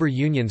wanted labor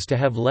unions to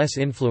have less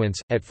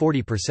influence, at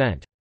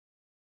 40%.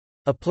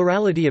 A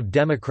plurality of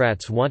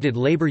Democrats wanted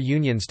labor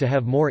unions to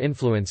have more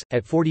influence,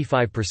 at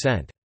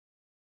 45%.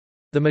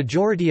 The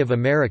majority of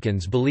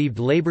Americans believed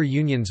labor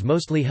unions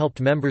mostly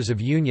helped members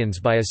of unions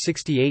by a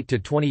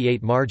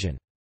 68-28 margin.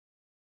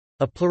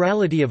 A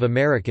plurality of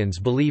Americans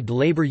believed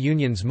labor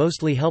unions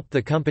mostly helped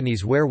the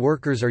companies where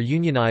workers are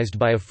unionized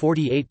by a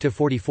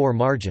 48-44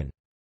 margin.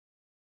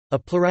 A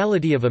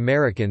plurality of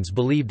Americans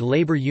believed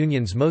labor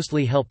unions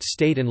mostly helped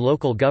state and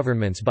local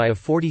governments by a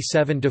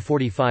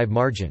 47-45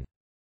 margin.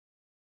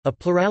 A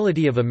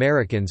plurality of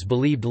Americans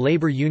believed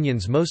labor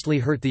unions mostly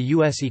hurt the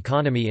U.S.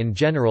 economy in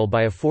general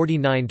by a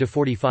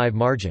 49-45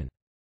 margin.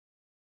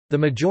 The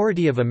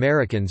majority of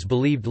Americans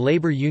believed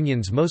labor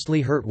unions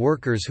mostly hurt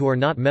workers who are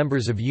not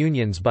members of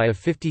unions by a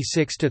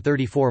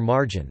 56-34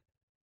 margin.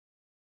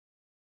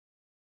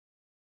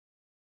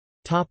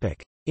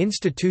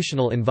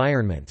 Institutional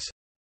environments.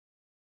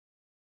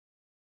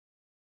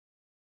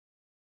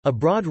 A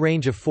broad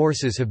range of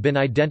forces have been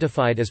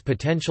identified as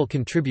potential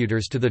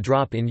contributors to the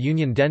drop in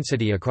union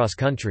density across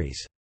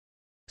countries.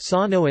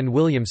 Sano and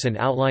Williamson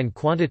outline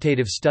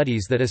quantitative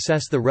studies that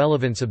assess the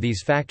relevance of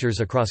these factors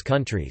across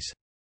countries.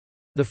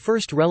 The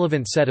first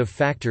relevant set of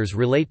factors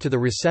relate to the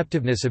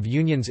receptiveness of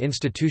unions'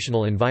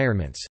 institutional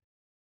environments.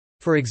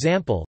 For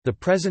example, the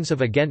presence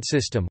of a Ghent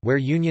system where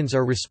unions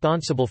are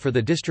responsible for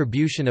the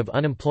distribution of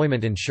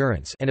unemployment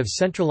insurance and of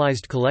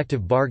centralized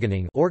collective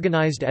bargaining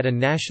organized at a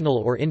national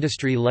or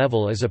industry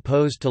level as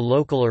opposed to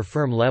local or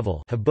firm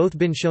level have both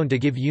been shown to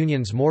give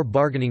unions more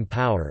bargaining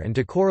power and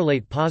to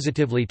correlate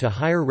positively to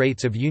higher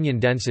rates of union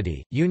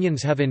density.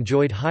 Unions have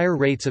enjoyed higher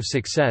rates of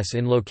success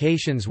in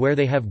locations where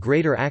they have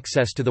greater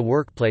access to the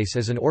workplace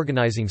as an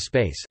organizing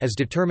space, as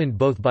determined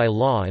both by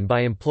law and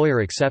by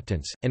employer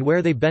acceptance, and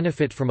where they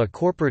benefit from a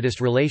corporatist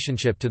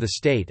relationship to the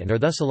state and are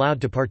thus allowed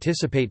to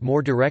participate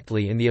more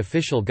directly in the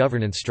official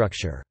governance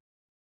structure.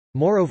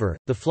 Moreover,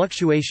 the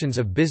fluctuations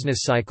of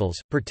business cycles,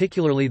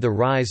 particularly the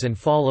rise and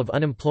fall of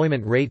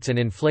unemployment rates and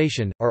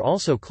inflation, are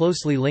also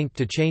closely linked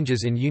to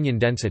changes in union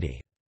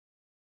density.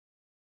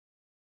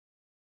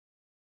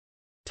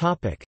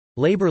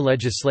 Labor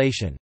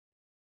legislation.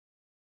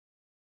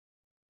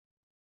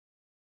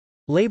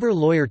 Labor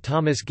lawyer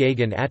Thomas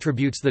Gagan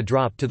attributes the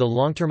drop to the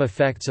long-term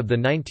effects of the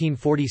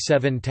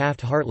 1947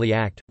 Taft-Hartley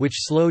Act, which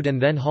slowed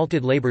and then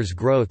halted labor's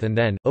growth and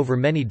then, over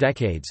many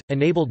decades,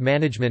 enabled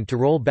management to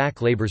roll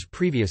back labor's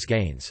previous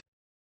gains.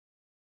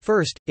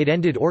 First, it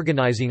ended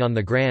organizing on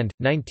the grand,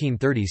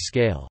 1930s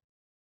scale.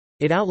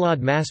 It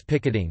outlawed mass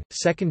picketing,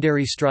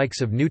 secondary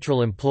strikes of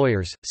neutral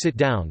employers,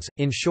 sit-downs,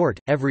 in short,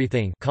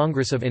 everything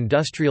Congress of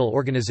Industrial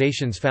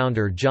Organizations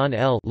founder John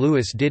L.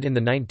 Lewis did in the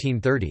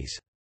 1930s.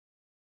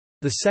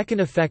 The second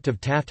effect of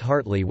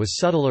Taft-Hartley was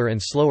subtler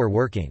and slower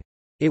working.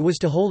 It was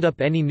to hold up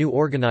any new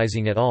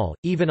organizing at all,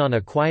 even on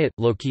a quiet,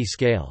 low-key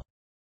scale.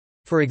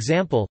 For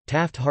example,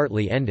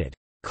 Taft-Hartley ended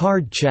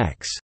card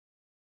checks.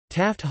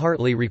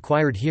 Taft-Hartley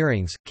required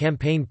hearings,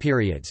 campaign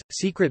periods,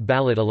 secret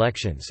ballot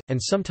elections, and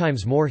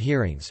sometimes more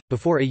hearings,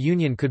 before a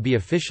union could be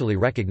officially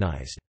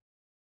recognized.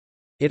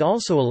 It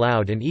also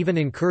allowed and even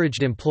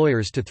encouraged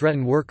employers to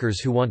threaten workers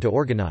who want to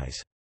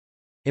organize.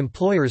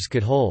 Employers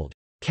could hold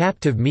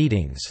captive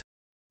meetings,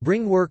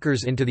 bring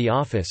workers into the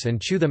office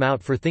and chew them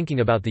out for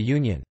thinking about the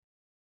union.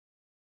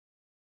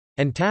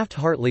 And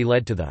Taft-Hartley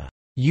led to the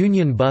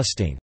union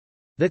busting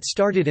that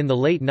started in the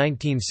late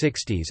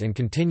 1960s and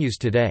continues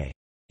today.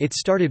 It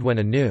started when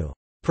a new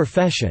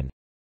profession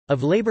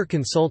of labor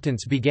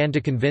consultants began to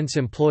convince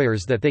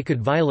employers that they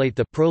could violate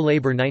the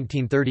pro-labor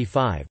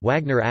 1935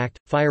 Wagner Act,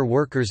 fire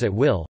workers at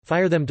will,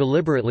 fire them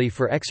deliberately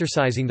for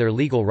exercising their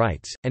legal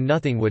rights, and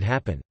nothing would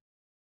happen.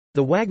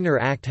 The Wagner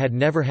Act had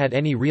never had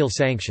any real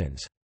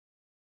sanctions.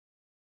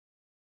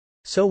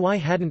 So why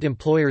hadn't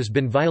employers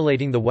been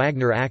violating the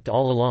Wagner Act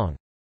all along?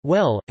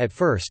 Well, at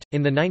first,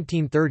 in the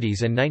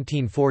 1930s and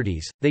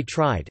 1940s, they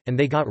tried, and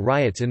they got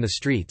riots in the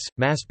streets,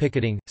 mass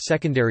picketing,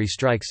 secondary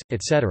strikes,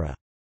 etc.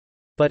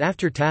 But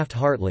after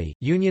Taft-Hartley,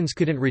 unions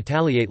couldn't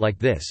retaliate like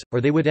this,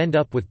 or they would end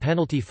up with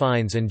penalty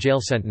fines and jail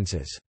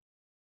sentences.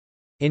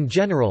 In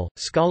general,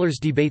 scholars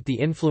debate the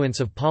influence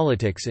of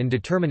politics in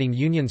determining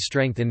union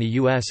strength in the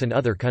U.S. and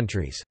other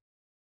countries.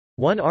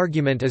 One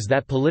argument is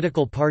that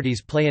political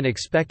parties play an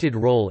expected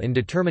role in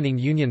determining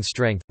union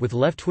strength, with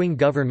left-wing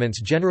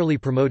governments generally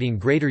promoting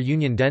greater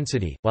union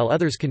density, while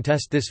others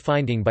contest this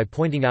finding by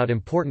pointing out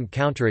important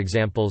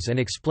counterexamples and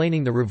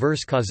explaining the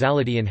reverse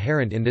causality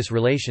inherent in this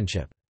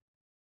relationship.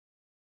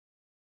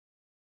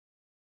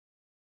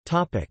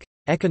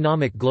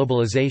 Economic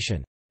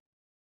globalization.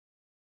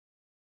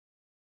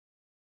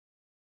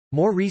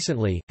 More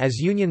recently, as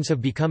unions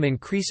have become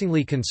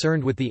increasingly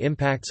concerned with the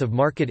impacts of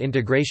market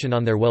integration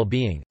on their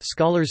well-being,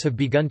 scholars have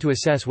begun to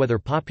assess whether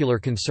popular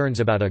concerns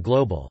about a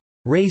global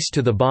race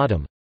to the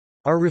bottom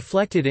are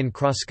reflected in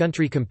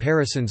cross-country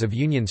comparisons of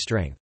union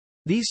strength.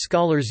 These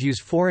scholars use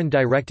foreign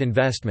direct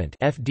investment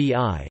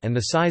 (FDI) and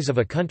the size of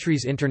a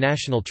country's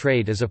international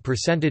trade as a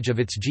percentage of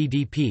its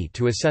GDP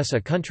to assess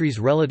a country's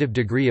relative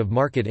degree of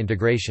market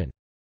integration.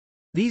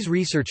 These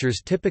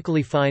researchers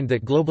typically find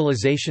that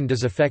globalization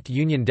does affect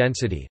union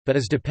density, but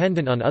is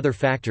dependent on other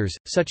factors,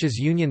 such as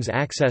unions'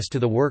 access to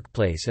the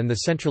workplace and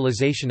the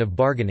centralization of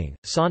bargaining.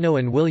 Sano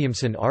and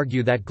Williamson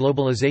argue that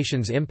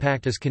globalization's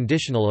impact is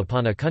conditional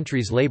upon a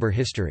country's labor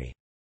history.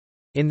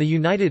 In the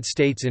United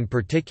States in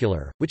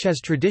particular, which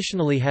has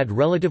traditionally had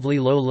relatively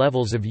low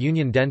levels of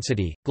union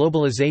density,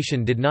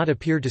 globalization did not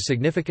appear to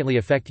significantly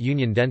affect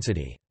union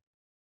density.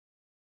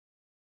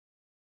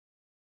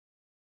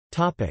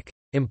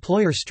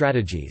 Employer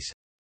strategies.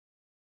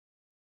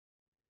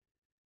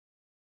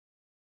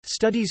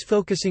 Studies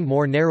focusing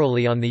more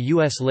narrowly on the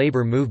U.S.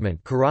 labor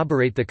movement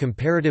corroborate the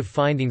comparative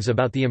findings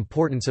about the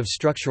importance of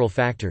structural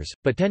factors,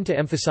 but tend to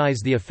emphasize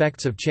the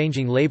effects of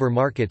changing labor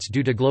markets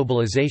due to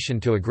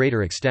globalization to a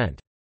greater extent.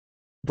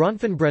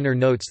 Bronfenbrenner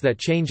notes that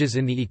changes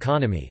in the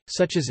economy,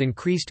 such as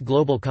increased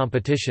global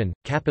competition,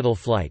 capital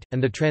flight,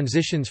 and the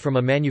transitions from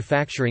a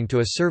manufacturing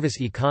to a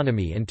service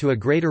economy and to a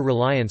greater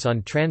reliance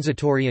on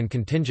transitory and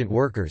contingent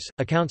workers,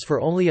 accounts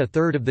for only a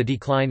third of the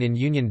decline in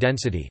union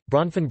density.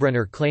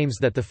 Bronfenbrenner claims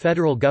that the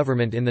federal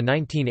government in the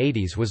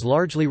 1980s was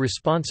largely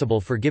responsible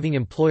for giving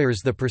employers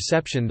the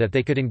perception that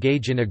they could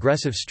engage in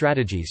aggressive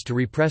strategies to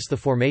repress the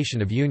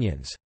formation of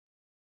unions.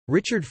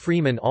 Richard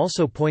Freeman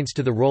also points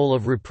to the role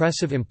of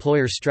repressive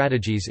employer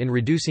strategies in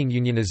reducing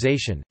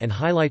unionization, and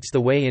highlights the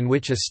way in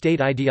which a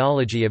state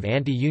ideology of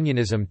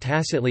anti-unionism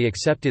tacitly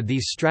accepted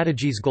these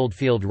strategies.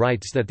 Goldfield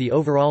writes that the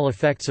overall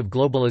effects of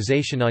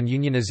globalization on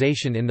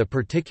unionization in the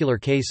particular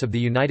case of the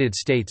United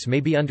States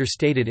may be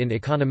understated in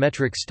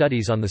econometric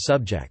studies on the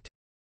subject.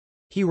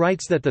 He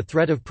writes that the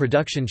threat of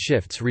production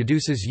shifts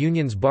reduces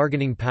unions'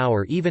 bargaining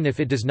power even if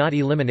it does not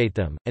eliminate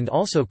them, and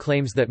also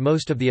claims that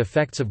most of the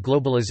effects of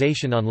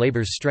globalization on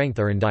labor's strength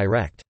are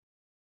indirect.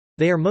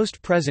 They are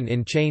most present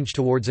in change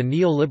towards a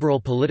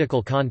neoliberal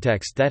political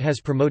context that has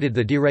promoted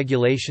the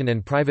deregulation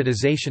and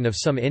privatization of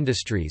some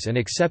industries and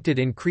accepted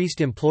increased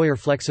employer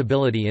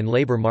flexibility in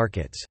labor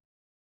markets.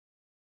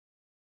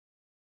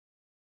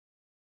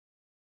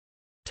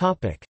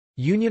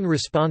 Union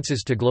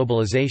responses to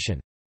globalization.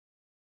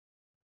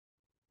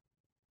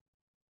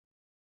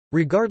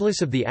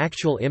 Regardless of the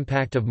actual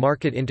impact of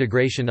market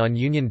integration on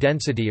union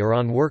density or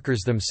on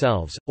workers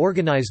themselves,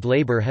 organized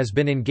labor has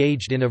been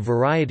engaged in a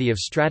variety of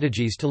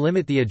strategies to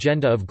limit the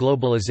agenda of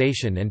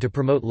globalization and to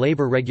promote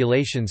labor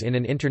regulations in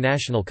an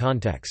international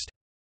context.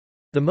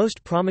 The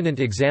most prominent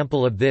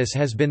example of this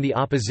has been the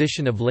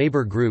opposition of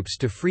labor groups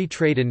to free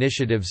trade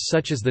initiatives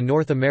such as the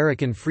North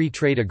American Free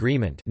Trade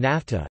Agreement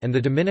 (NAFTA) and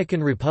the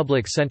Dominican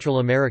Republic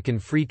Central American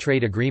Free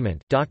Trade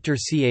Agreement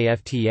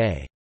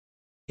 (CAFTA).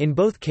 In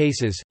both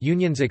cases,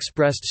 unions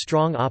expressed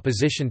strong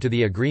opposition to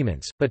the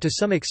agreements, but to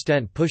some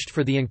extent pushed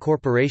for the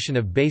incorporation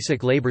of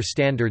basic labor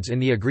standards in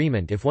the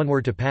agreement if one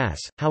were to pass.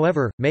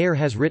 However, Mayer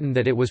has written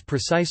that it was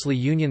precisely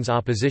unions'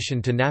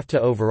 opposition to NAFTA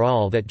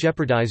overall that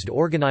jeopardized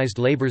organized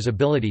labor's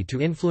ability to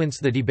influence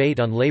the debate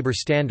on labor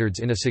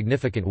standards in a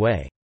significant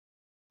way.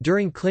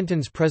 During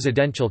Clinton's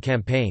presidential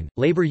campaign,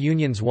 labor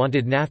unions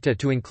wanted NAFTA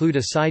to include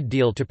a side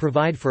deal to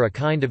provide for a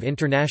kind of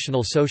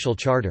international social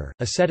charter,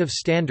 a set of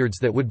standards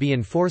that would be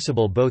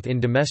enforceable both in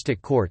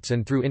domestic courts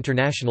and through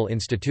international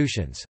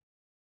institutions.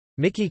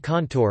 Mickey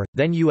Kantor,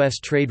 then U.S.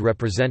 Trade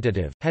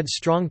Representative, had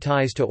strong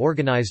ties to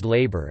organized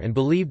labor and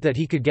believed that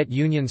he could get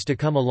unions to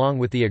come along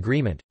with the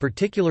agreement,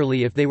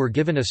 particularly if they were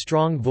given a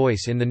strong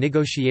voice in the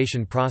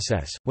negotiation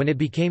process. When it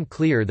became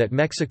clear that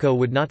Mexico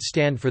would not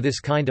stand for this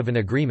kind of an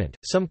agreement,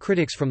 some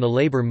critics from the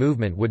labor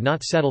movement would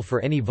not settle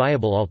for any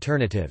viable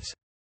alternatives.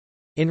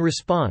 In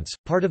response,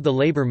 part of the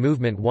labor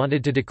movement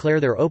wanted to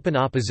declare their open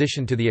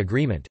opposition to the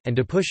agreement, and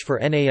to push for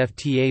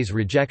NAFTA's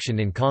rejection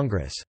in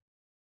Congress.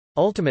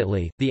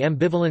 Ultimately, the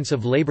ambivalence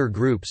of labor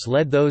groups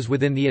led those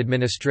within the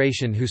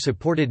administration who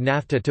supported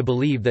NAFTA to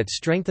believe that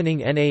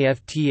strengthening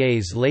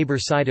NAFTA's labor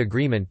side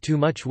agreement too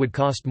much would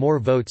cost more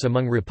votes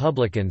among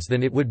Republicans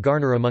than it would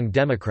garner among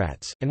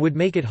Democrats, and would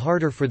make it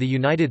harder for the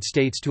United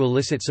States to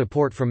elicit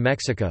support from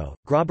Mexico.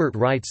 Grobert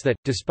writes that,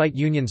 despite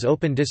unions'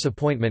 open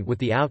disappointment with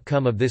the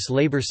outcome of this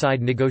labor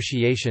side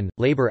negotiation,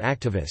 labor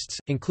activists,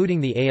 including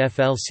the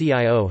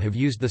AFL-CIO, have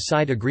used the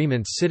side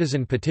agreement's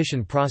citizen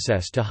petition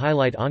process to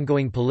highlight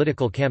ongoing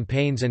political campaigns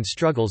and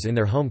struggles in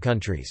their home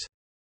countries.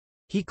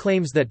 He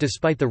claims that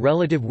despite the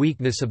relative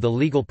weakness of the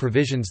legal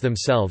provisions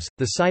themselves,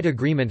 the side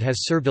agreement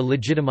has served a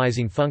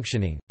legitimizing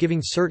functioning, giving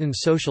certain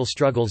social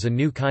struggles a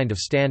new kind of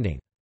standing.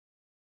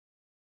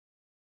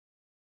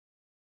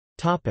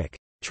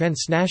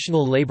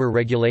 Transnational labor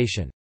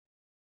regulation.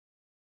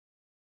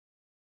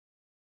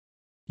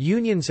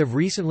 Unions have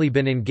recently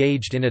been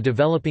engaged in a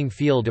developing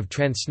field of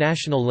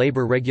transnational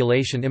labor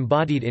regulation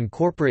embodied in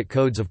corporate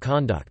codes of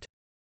conduct.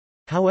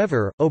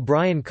 However,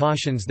 O'Brien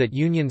cautions that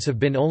unions have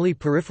been only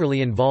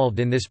peripherally involved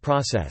in this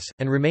process,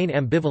 and remain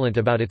ambivalent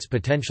about its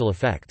potential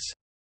effects.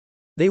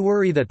 They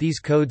worry that these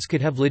codes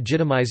could have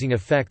legitimizing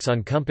effects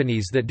on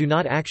companies that do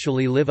not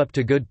actually live up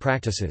to good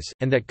practices,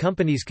 and that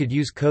companies could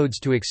use codes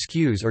to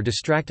excuse or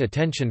distract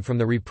attention from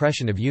the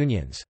repression of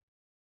unions.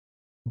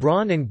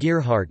 Braun and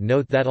Gearhart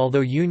note that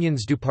although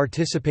unions do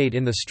participate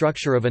in the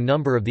structure of a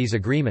number of these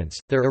agreements,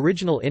 their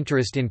original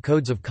interest in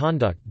codes of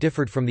conduct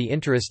differed from the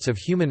interests of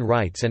human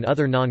rights and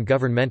other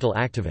non-governmental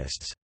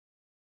activists.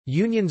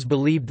 Unions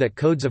believed that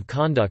codes of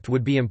conduct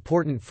would be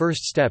important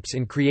first steps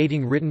in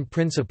creating written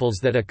principles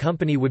that a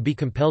company would be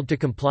compelled to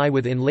comply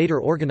with in later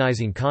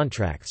organizing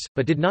contracts,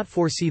 but did not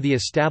foresee the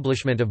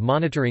establishment of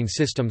monitoring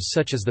systems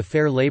such as the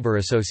Fair Labor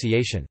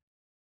Association.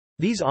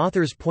 These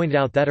authors point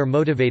out that are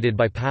motivated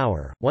by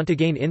power, want to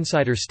gain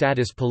insider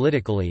status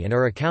politically and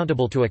are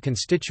accountable to a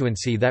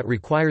constituency that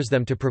requires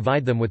them to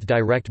provide them with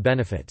direct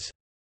benefits.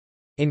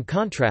 In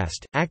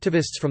contrast,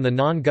 activists from the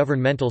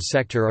non-governmental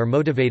sector are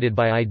motivated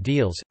by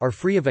ideals, are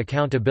free of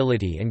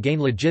accountability and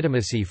gain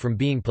legitimacy from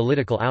being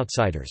political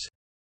outsiders.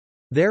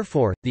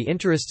 Therefore, the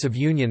interests of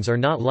unions are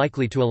not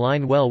likely to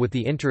align well with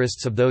the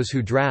interests of those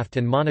who draft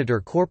and monitor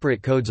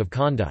corporate codes of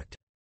conduct.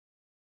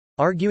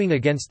 Arguing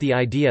against the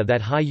idea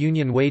that high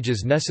union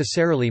wages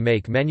necessarily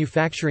make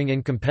manufacturing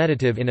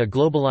uncompetitive in a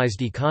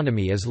globalized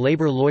economy is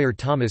labor lawyer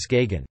Thomas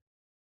Gagan.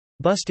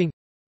 Busting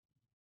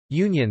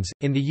unions,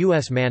 in the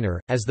U.S.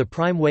 manner, as the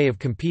prime way of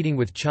competing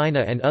with China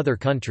and other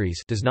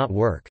countries does not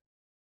work.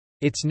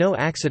 It's no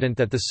accident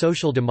that the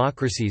social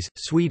democracies,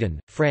 Sweden,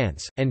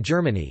 France, and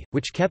Germany,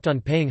 which kept on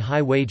paying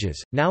high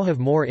wages, now have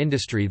more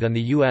industry than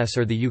the US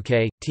or the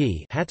UK.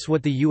 That's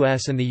what the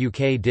US and the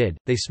UK did,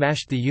 they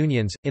smashed the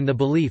unions, in the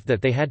belief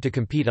that they had to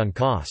compete on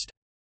cost.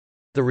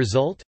 The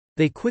result?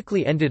 They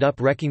quickly ended up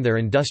wrecking their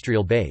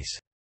industrial base.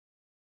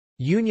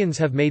 Unions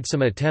have made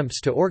some attempts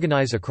to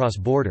organize across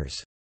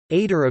borders.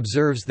 Ader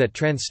observes that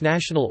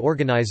transnational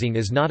organizing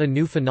is not a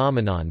new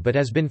phenomenon but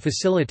has been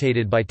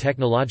facilitated by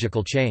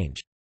technological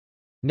change.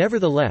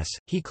 Nevertheless,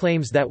 he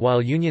claims that while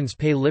unions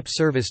pay lip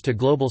service to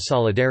global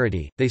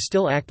solidarity, they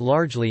still act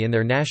largely in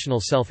their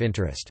national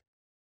self-interest.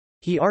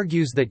 He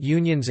argues that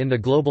unions in the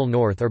global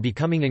north are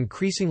becoming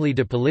increasingly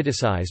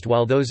depoliticized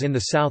while those in the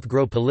south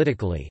grow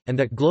politically, and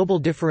that global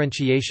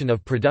differentiation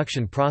of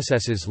production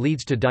processes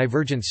leads to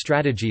divergent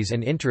strategies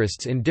and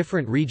interests in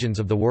different regions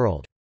of the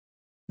world.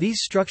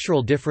 These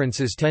structural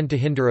differences tend to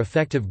hinder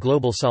effective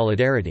global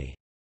solidarity.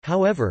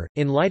 However,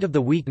 in light of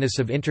the weakness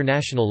of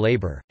international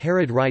labor,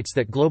 Herod writes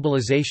that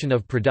globalization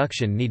of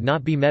production need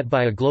not be met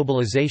by a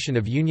globalization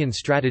of union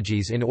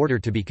strategies in order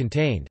to be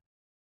contained.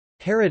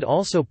 Herod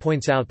also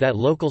points out that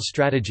local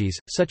strategies,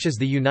 such as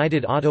the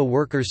United Auto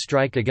Workers'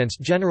 strike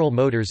against General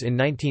Motors in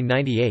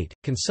 1998,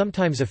 can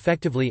sometimes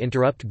effectively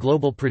interrupt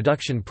global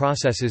production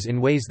processes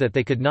in ways that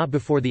they could not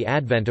before the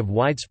advent of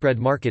widespread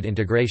market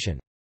integration.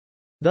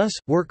 Thus,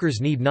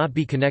 workers need not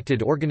be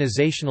connected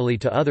organizationally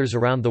to others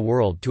around the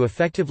world to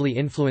effectively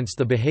influence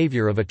the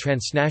behavior of a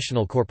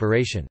transnational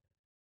corporation.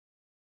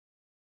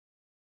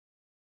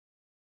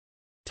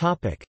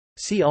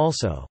 See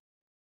also: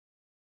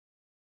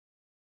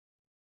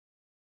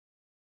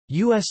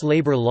 U.S.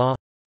 labor law,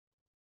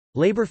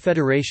 Labor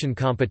Federation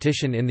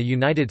competition in the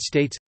United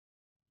States,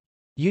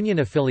 Union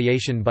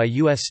affiliation by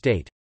U.S.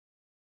 state,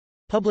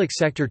 Public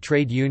sector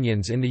trade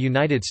unions in the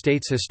United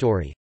States.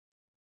 History,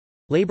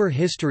 Labor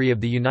history of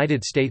the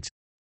United States,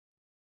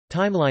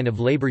 Timeline of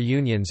labor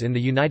unions in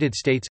the United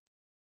States,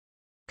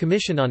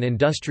 Commission on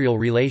Industrial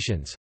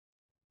Relations,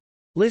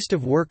 List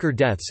of worker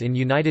deaths in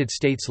United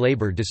States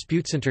labor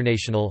disputes,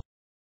 International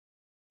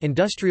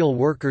Industrial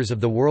Workers of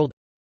the World,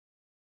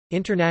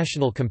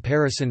 International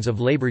comparisons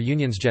of labor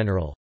unions,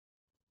 General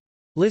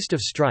List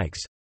of strikes,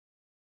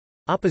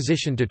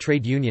 Opposition to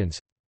trade unions.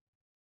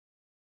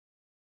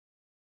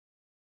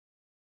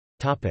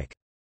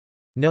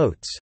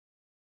 Notes.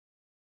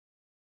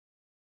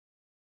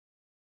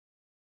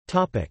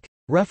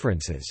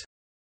 References.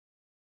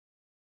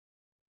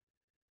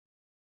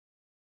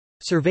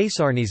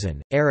 Surveysarnison,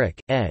 Eric,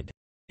 ed.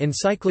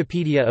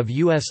 Encyclopedia of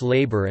U.S.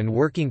 Labor and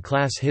Working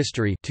Class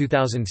History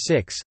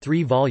 2006,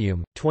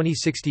 3-volume,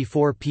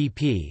 2064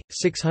 pp.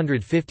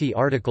 650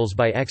 articles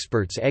by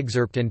experts.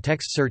 Excerpt and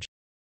text search.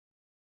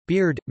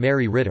 Beard,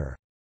 Mary Ritter.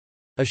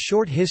 A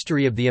Short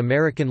History of the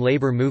American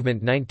Labor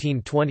Movement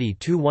 1920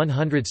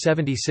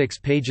 176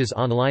 pages.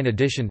 Online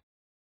edition.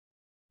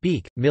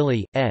 Beek,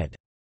 Millie, ed.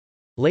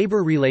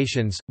 Labor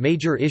Relations,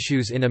 Major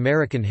Issues in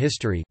American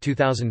History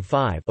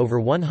 2005, over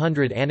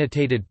 100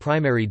 annotated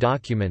primary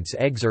documents.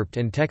 Excerpt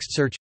and text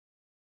search.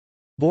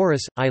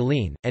 Boris,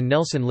 Eileen, and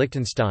Nelson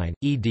Lichtenstein,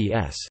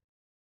 eds.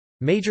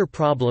 Major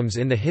Problems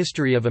in the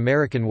History of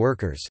American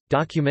Workers,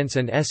 Documents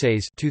and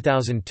Essays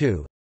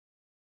 2002.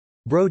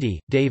 Brody,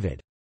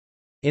 David.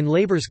 In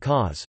Labor's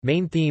Cause,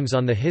 Main Themes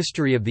on the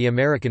History of the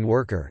American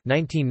Worker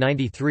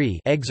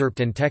 1993.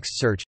 Excerpt and text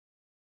search.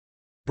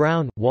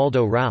 Brown,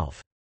 Waldo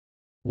Ralph.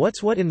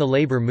 What's What in the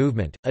Labor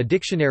Movement, A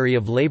Dictionary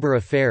of Labor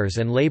Affairs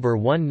and Labor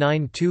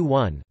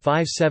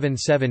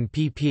 1921-577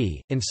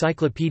 pp.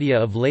 Encyclopedia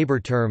of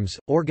Labor Terms,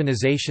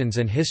 Organizations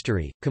and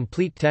History,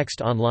 complete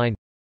text online.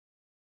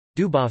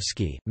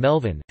 Dubofsky,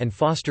 Melvin, and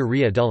Foster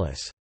Ria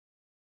Dulles.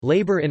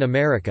 Labor in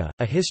America,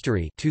 A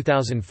History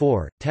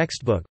 2004,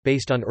 textbook,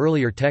 based on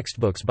earlier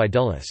textbooks by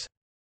Dulles.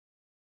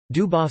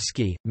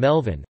 Dubofsky,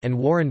 Melvin, and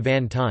Warren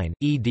Van Tyne,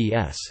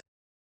 eds.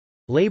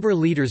 Labor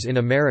Leaders in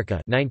America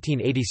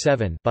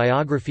 1987,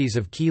 biographies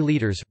of key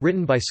leaders,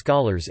 written by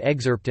scholars.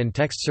 Excerpt and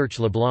text search.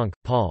 LeBlanc,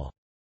 Paul.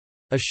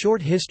 A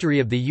Short History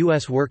of the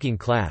U.S. Working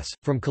Class,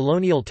 From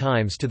Colonial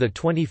Times to the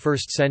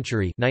 21st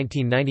Century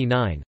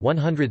 1999,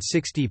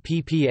 160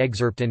 pp.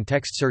 Excerpt and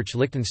text search.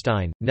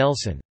 Lichtenstein,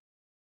 Nelson.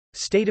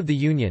 State of the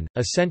Union,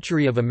 A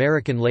Century of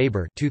American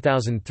Labor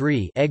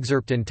 2003,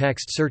 excerpt and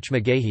text search.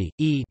 McGahey,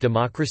 E.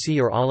 Democracy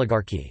or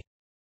Oligarchy?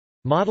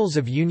 Models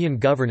of Union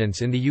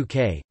Governance in the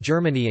UK,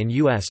 Germany and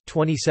US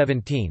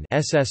 2017,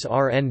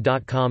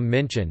 SSRN.com.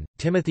 Minchin,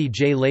 Timothy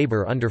J.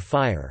 Labor Under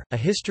Fire, A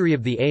History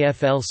of the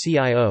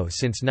AFL-CIO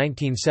Since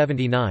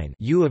 1979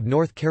 U of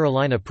North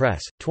Carolina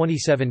Press,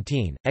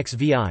 2017,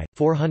 XVI,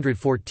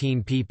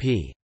 414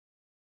 pp.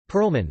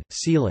 Perlman,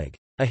 Selig.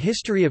 A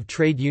History of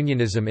Trade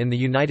Unionism in the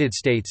United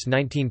States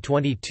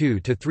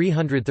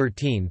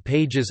 1922–313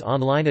 pages.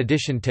 Online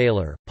edition.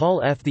 Taylor,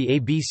 Paul F. The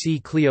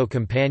ABC Clio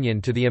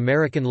Companion to the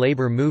American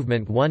Labor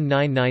Movement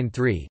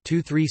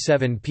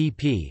 1993-237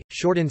 pp.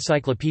 Short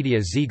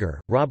Encyclopedia. Ziegler,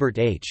 Robert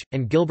H.,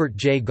 and Gilbert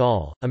J.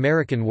 Gall,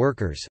 American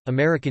Workers,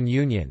 American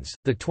Unions,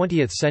 The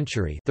 20th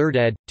Century 3rd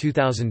ed.,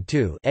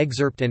 2002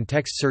 excerpt and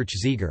text search.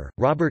 Ziegler,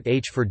 Robert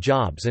H. For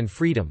Jobs and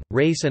Freedom,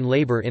 Race and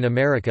Labor in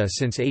America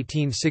Since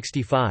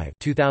 1865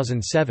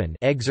 2007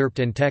 excerpt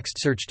and text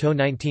search. To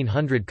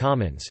 1900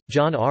 Commons,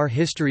 John R.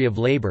 History of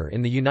Labor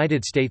in the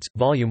United States,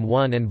 Volume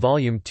 1 and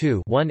Volume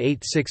 2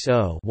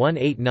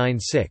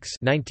 1860-1896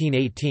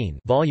 1918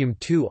 Volume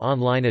 2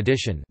 online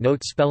edition.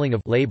 Note spelling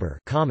of labor.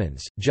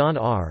 Commons, John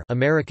R.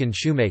 American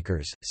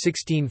Shoemakers,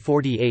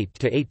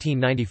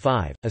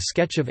 1648–1895, A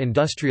Sketch of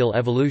Industrial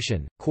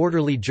Evolution,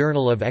 Quarterly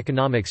Journal of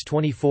Economics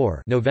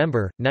 24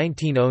 November,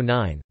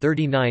 1909,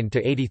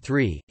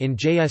 39–83, in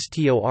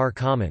JSTOR.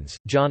 Commons,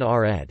 John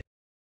R. ed.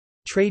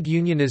 Trade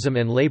Unionism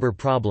and Labor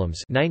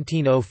Problems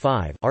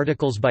 1905,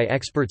 articles by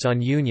experts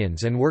on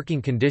unions and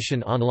working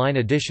condition. Online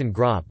edition.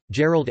 Grob,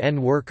 Gerald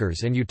N.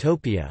 Workers and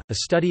Utopia, A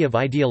Study of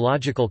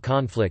Ideological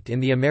Conflict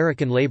in the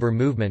American Labor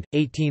Movement,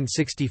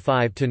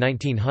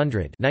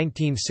 1865–1900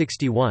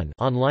 1961.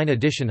 Online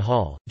edition.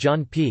 Hall,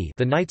 John P.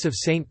 The Knights of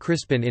St.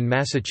 Crispin in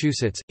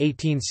Massachusetts,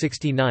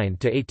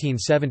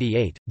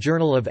 1869–1878,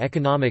 Journal of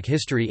Economic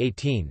History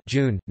 18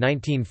 June,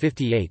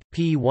 1958,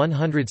 p.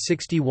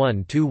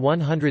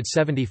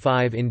 161–175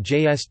 in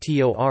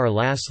JSTOR.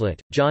 Laslet,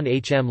 John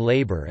H. M.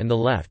 Labor and the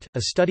Left,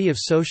 A Study of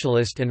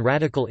Socialist and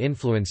Radical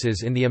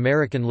Influences in the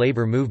American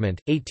Labor Movement,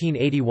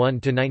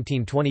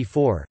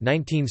 1881–1924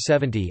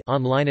 1970.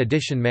 Online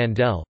edition.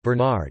 Mandel,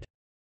 Bernard.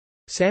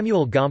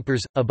 Samuel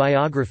Gompers, A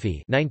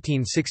Biography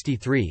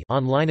 1963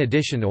 online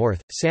edition.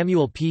 Orth,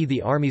 Samuel P.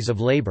 The Armies of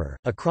Labor,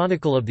 A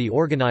Chronicle of the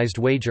Organized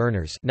Wage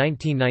Earners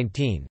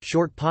 1919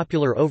 short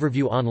popular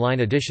overview. Online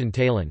edition.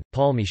 Talon,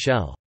 Paul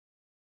Michel.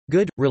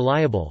 Good,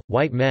 Reliable,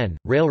 White Men,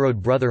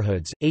 Railroad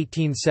Brotherhoods,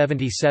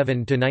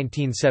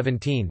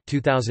 1877–1917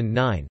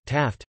 2009,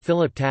 Taft,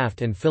 Philip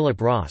Taft and Philip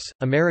Ross,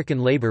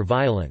 American Labor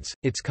Violence,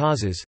 Its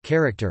Causes,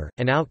 Character,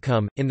 and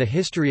Outcome, in the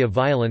History of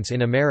Violence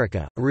in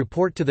America, a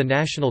report to the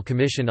National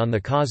Commission on the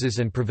Causes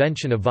and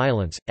Prevention of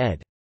Violence,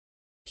 ed.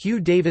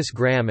 Hugh Davis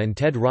Graham and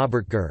Ted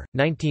Robert Gurr,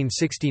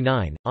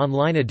 1969,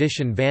 online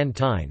edition. Van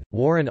Tyne,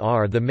 Warren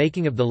R. The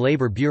Making of the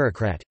Labor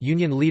Bureaucrat,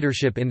 Union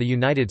Leadership in the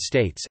United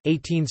States,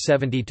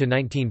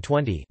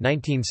 1870–1920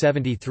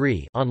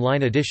 1973,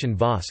 online edition.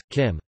 Voss,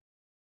 Kim.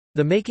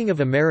 The Making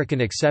of American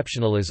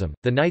Exceptionalism,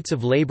 The Knights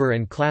of Labor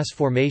and Class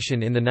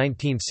Formation in the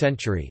 19th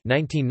Century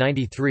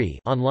 1993,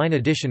 online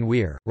edition.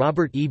 Weir,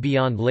 Robert E.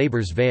 Beyond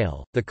Labor's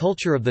Veil, The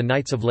Culture of the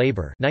Knights of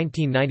Labor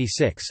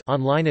 1996,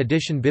 online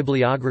edition.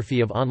 Bibliography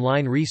of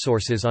online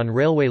resources on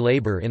railway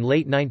labor in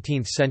late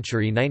 19th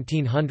century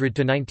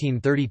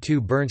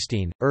 1900–1932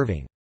 Bernstein,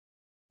 Irving.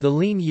 The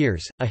Lean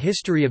Years, A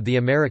History of the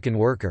American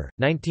Worker,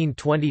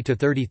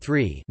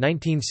 1920–33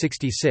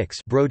 1966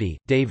 Brody,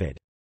 David.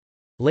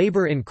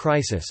 Labor in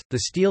Crisis,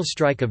 The Steel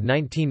Strike of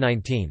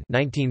 1919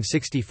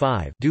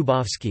 1965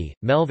 Dubofsky,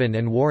 Melvin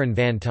and Warren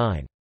Van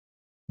Tyne.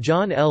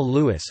 John L.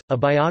 Lewis, A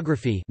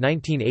Biography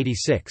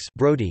 1986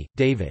 Brody,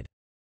 David.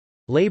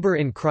 Labor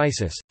in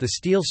Crisis, The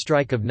Steel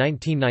Strike of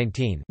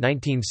 1919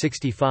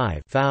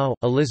 1965 Pfau,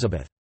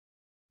 Elizabeth.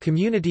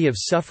 Community of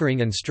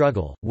Suffering and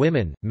Struggle,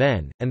 Women,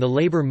 Men, and the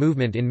Labor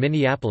Movement in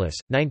Minneapolis,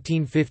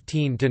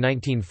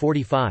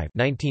 1915–1945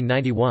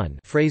 1991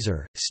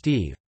 Fraser,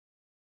 Steve.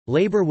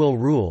 Labor Will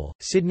Rule,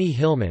 Sidney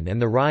Hillman and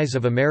the Rise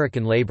of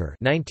American Labor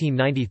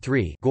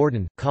 1993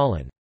 Gordon,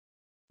 Colin.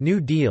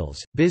 New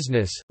Deals,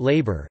 Business,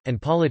 Labor,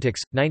 and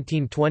Politics,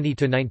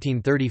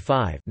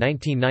 1920–1935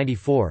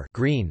 1994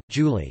 Green,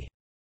 Julie.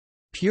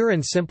 Pure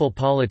and Simple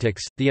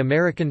Politics, The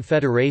American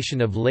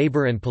Federation of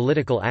Labor and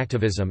Political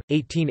Activism,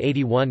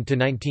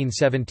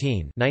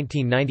 1881–1917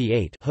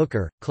 1998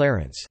 Hooker,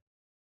 Clarence.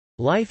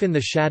 Life in the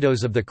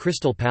Shadows of the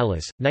Crystal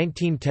Palace,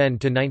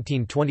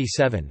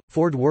 1910–1927,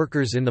 Ford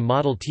Workers in the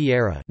Model T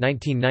Era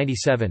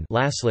 1997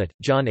 Laslett,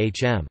 John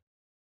H. M.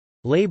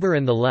 Labor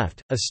and the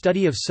Left, A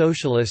Study of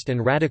Socialist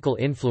and Radical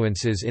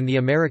Influences in the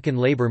American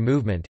Labor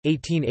Movement,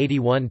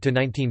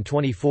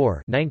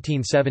 1881–1924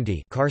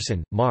 1970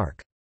 Carson,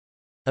 Mark.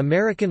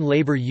 American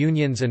Labor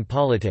Unions and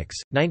Politics,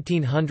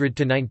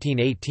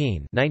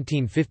 1900–1918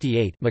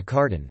 1958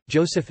 McCartan,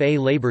 Joseph A.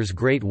 Labor's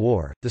Great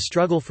War, The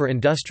Struggle for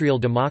Industrial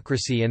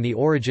Democracy and the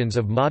Origins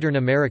of Modern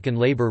American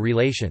Labor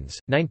Relations,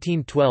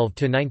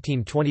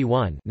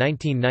 1912–1921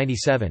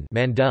 1997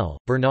 Mandel,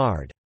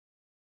 Bernard.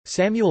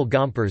 Samuel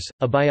Gompers,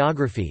 A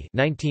Biography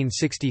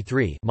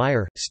 1963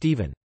 Meyer,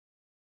 Stephen.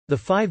 The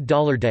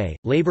 $5 Day,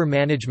 Labor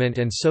Management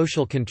and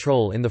Social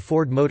Control in the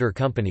Ford Motor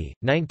Company,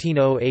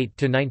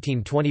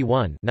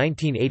 1908–1921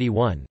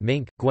 1981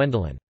 Mink,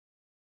 Gwendolyn.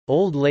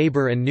 Old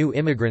Labor and New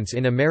Immigrants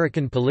in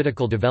American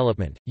Political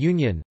Development,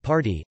 Union,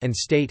 Party, and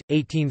State,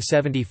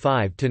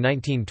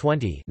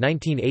 1875–1920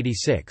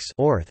 1986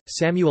 Orth,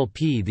 Samuel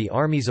P. The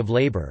Armies of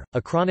Labor,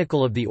 A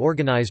Chronicle of the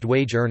Organized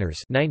Wage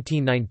Earners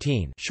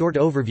 1919 Short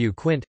Overview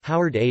Quint,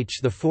 Howard H.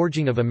 The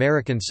Forging of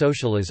American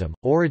Socialism,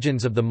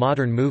 Origins of the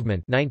Modern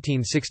Movement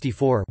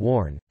 1964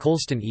 Warren,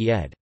 Colston E.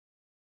 ed.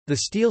 The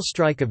Steel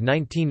Strike of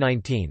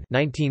 1919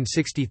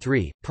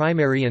 1963,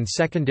 Primary and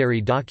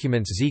Secondary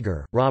Documents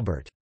Ziegler,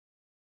 Robert.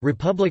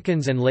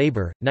 Republicans and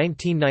Labor,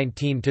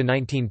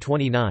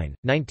 1919–1929,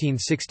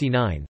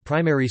 1969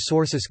 Primary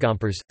Sources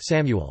Gompers,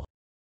 Samuel.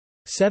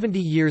 70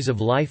 Years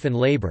of Life and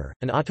Labor,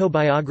 An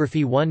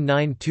Autobiography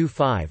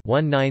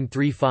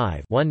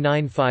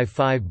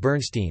 1925-1935-1955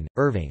 Bernstein,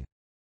 Irving.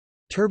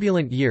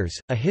 Turbulent Years,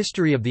 A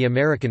History of the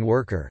American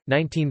Worker,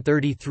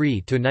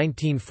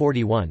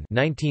 1933–1941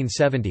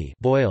 1970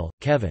 Boyle,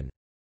 Kevin.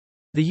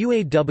 The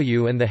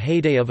UAW and the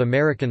Heyday of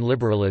American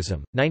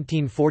Liberalism,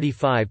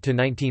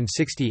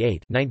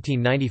 1945–1968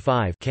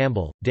 1995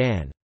 Campbell,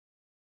 Dan.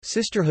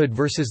 Sisterhood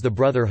versus the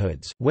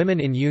Brotherhoods, Women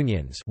in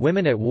Unions,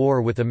 Women at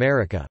War with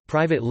America,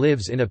 Private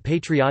Lives in a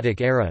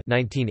Patriotic Era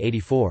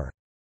 1984.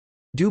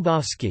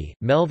 Dubofsky,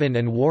 Melvin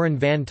and Warren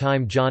Van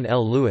Time John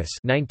L. Lewis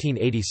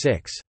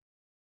 1986.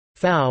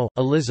 Pfau,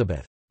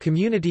 Elizabeth.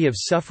 Community of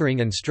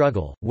Suffering and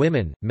Struggle,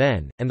 Women,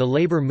 Men, and the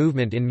Labor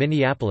Movement in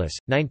Minneapolis,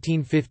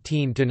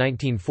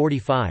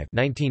 1915–1945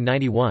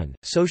 1991,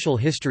 Social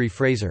History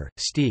Fraser,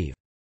 Steve.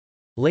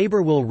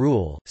 Labor Will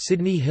Rule,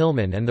 Sidney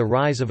Hillman and the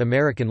Rise of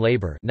American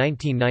Labor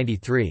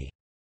 1993.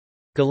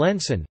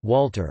 Galenson,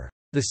 Walter.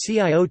 The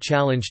CIO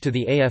Challenge to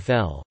the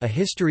AFL, A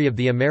History of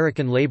the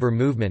American Labor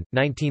Movement,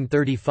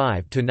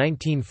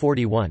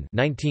 1935–1941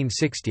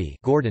 1960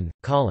 Gordon,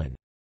 Colin.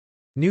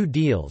 New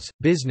Deals,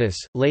 Business,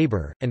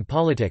 Labor, and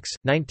Politics,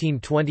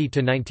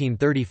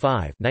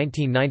 1920–1935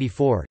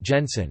 1994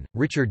 Jensen,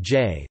 Richard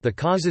J. The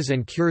Causes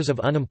and Cures of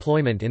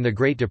Unemployment in the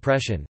Great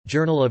Depression,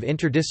 Journal of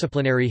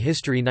Interdisciplinary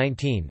History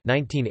 19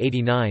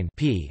 1989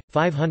 p.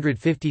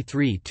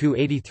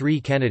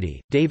 553–83 Kennedy,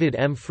 David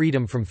M.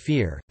 Freedom from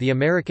Fear, The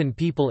American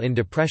People in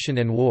Depression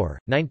and War,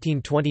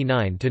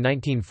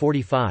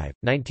 1929–1945,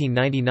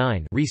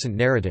 1999 Recent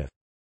Narrative.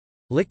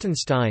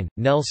 Lichtenstein,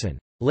 Nelson.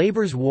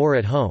 Labor's War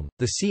at Home,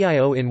 The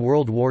CIO in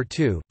World War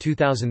II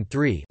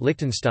 2003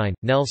 Lichtenstein,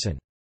 Nelson.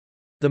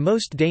 The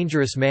Most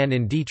Dangerous Man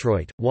in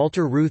Detroit,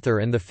 Walter Reuther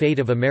and the Fate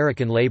of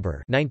American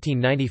Labor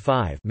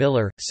 1995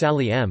 Miller,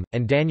 Sally M.,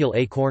 and Daniel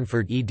A.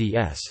 Cornford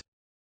eds.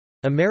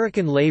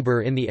 American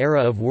Labor in the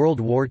Era of World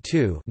War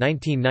II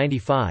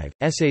 1995,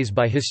 essays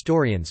by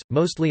historians,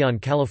 mostly on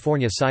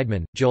California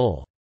Seidman,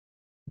 Joel.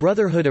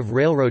 Brotherhood of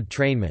Railroad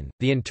Trainmen,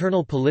 The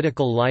Internal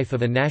Political Life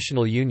of a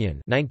National Union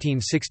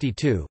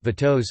 1962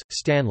 Vitos,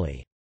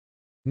 Stanley.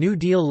 New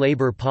Deal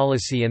Labor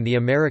Policy and the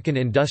American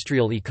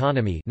Industrial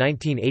Economy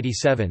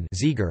 1987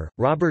 Ziegler,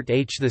 Robert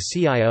H. The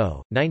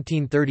CIO,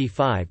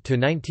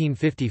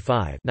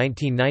 1935–1955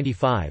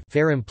 1995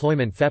 Fair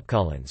Employment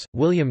Fepcollins,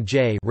 William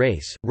J.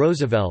 Race,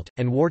 Roosevelt,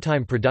 and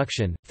Wartime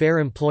Production, Fair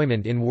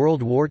Employment in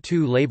World War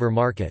II Labor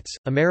Markets,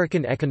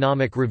 American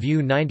Economic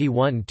Review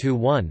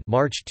 91-1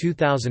 March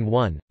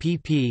 2001,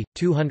 pp.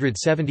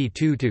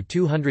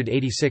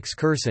 272–286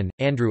 Curson,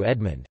 Andrew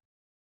Edmund.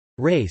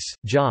 Race,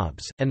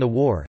 Jobs, and the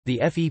War, The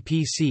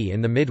FEPC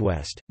in the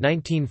Midwest,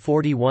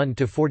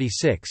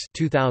 1941–46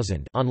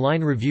 2000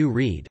 Online review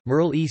read,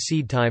 Merle E.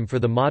 Seedtime for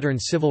the Modern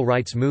Civil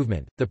Rights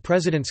Movement, The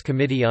President's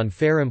Committee on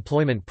Fair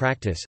Employment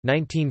Practice,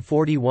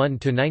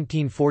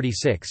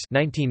 1941–1946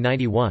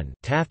 1991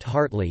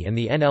 Taft-Hartley and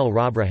the N. L.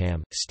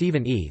 Robraham,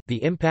 Stephen E.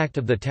 The Impact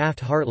of the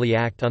Taft-Hartley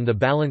Act on the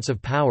Balance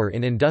of Power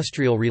in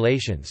Industrial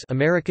Relations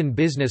American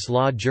Business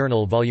Law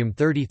Journal Volume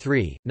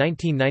 33,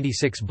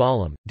 1996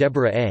 Ballum,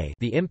 Deborah A.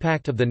 The Impact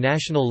of the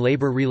National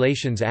Labor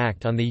Relations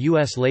Act on the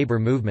U.S. Labor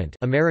Movement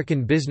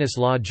American Business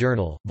Law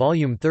Journal,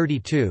 Volume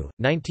 32,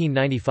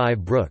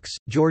 1995 Brooks,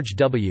 George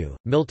W.,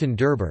 Milton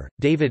Derber,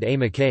 David A.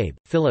 McCabe,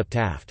 Philip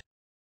Taft.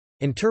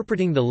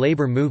 Interpreting the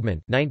Labor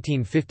Movement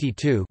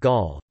 1952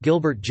 Gall,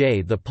 Gilbert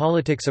J. The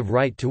Politics of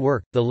Right to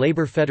Work, The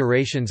Labor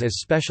Federations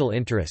as Special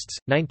Interests,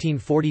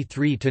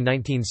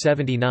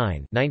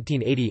 1943–1979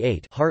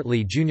 1988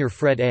 Hartley Jr.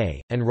 Fred A.,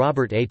 and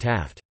Robert A.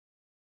 Taft.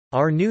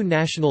 Our New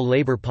National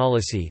Labor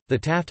Policy, The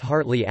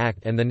Taft-Hartley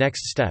Act and the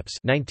Next Steps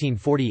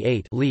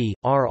 1948 Lee,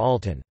 R.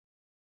 Alton.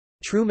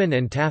 Truman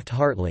and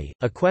Taft-Hartley,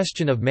 A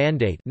Question of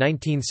Mandate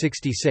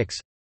 1966.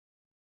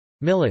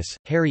 Millis,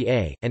 Harry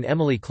A., and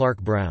Emily Clark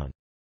Brown.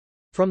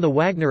 From the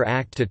Wagner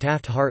Act to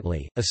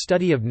Taft-Hartley, A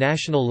Study of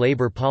National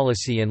Labor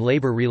Policy and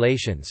Labor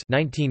Relations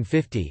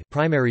 1950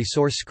 primary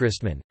source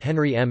Christman,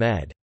 Henry M.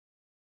 ed.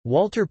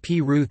 Walter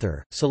P.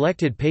 Reuther,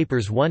 Selected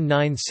Papers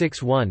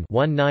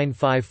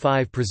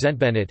 1961-1955 present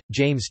Bennett,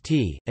 James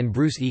T., and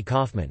Bruce E.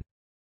 Kaufman.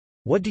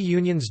 What Do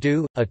Unions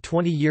Do? A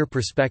 20-Year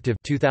Perspective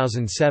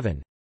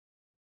 2007.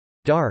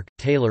 Dark,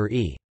 Taylor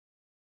E.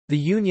 The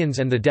Unions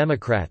and the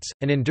Democrats,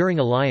 An Enduring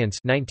Alliance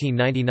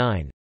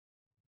 1999.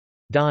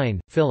 Dine,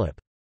 Philip.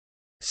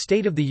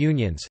 State of the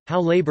Unions, How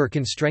Labor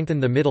Can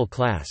Strengthen the Middle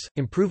Class,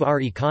 Improve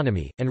Our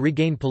Economy, and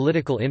Regain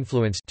Political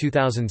Influence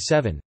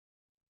 2007.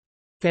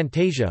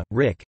 Fantasia,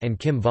 Rick, and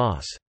Kim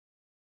Voss.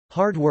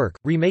 Hard Work,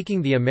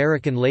 Remaking the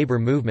American Labor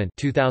Movement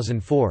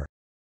 2004.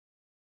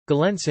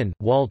 Galenson,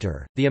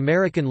 Walter, The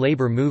American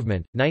Labor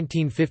Movement,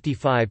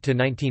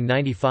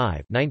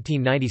 1955–1995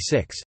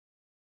 1996.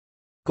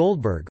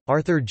 Goldberg,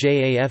 Arthur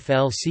J.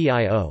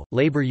 AFL-CIO,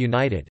 Labor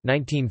United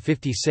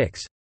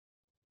 1956.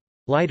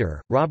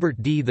 Leiter, Robert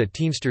D. The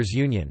Teamsters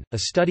Union, A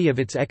Study of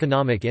Its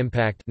Economic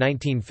Impact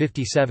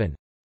 1957.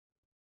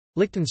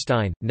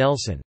 Lichtenstein,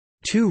 Nelson.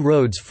 Two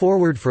Roads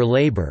Forward for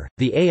Labor,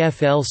 The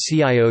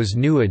AFL-CIO's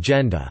New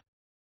Agenda.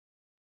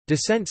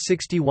 Dissent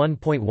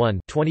 61.1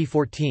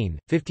 2014,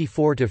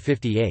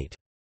 54–58.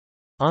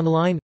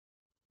 Online.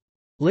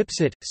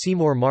 Lipset,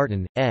 Seymour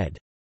Martin, ed.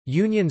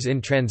 Unions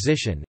in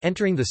Transition,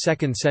 Entering the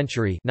Second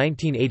Century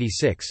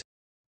 1986.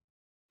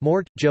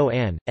 Mort,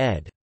 Joanne,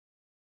 ed.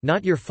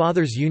 Not Your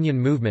Father's Union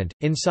Movement,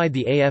 Inside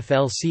the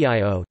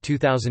AFL-CIO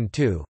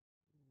 2002.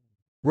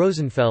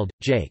 Rosenfeld,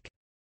 Jake.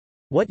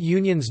 What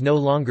Unions No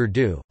Longer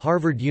Do,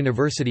 Harvard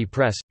University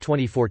Press,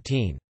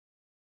 2014.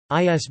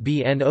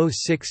 ISBN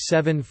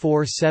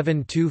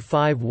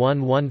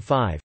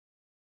 0674725115.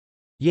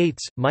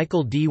 Yates,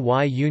 Michael D.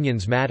 Why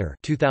Unions Matter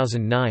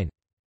 2009.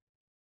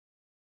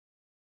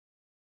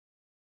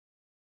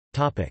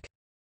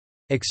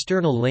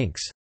 External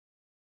links.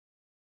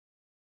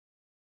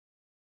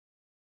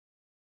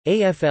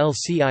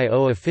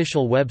 AFL-CIO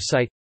official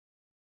website.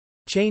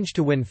 Change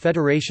to Win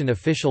Federation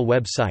official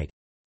website.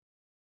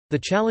 The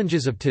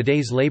Challenges of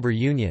Today's Labor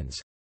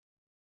Unions.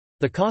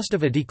 The Cost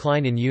of a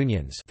Decline in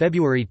Unions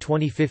February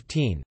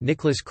 2015,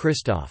 Nicholas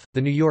Kristof,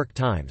 The New York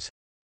Times.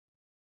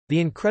 The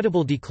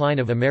Incredible Decline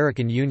of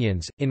American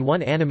Unions, in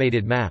One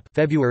Animated Map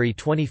February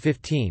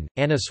 2015,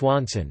 Anna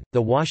Swanson,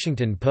 The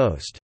Washington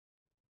Post.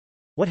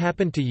 What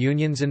Happened to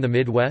Unions in the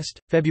Midwest?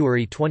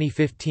 February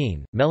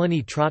 2015,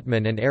 Melanie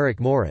Trotman and Eric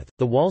Morath,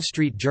 The Wall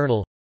Street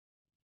Journal.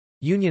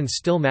 Unions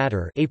Still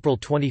Matter April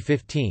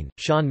 2015,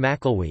 Sean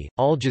McElwee,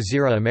 Al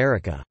Jazeera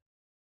America.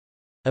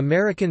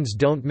 Americans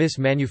Don't Miss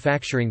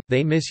Manufacturing,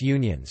 They Miss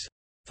Unions.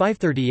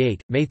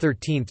 538, May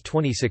 13,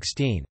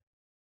 2016.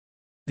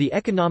 The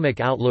economic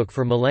outlook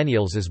for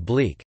millennials is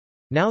bleak.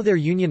 Now they're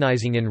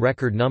unionizing in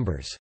record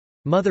numbers.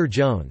 Mother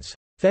Jones.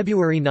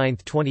 February 9,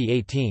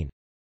 2018.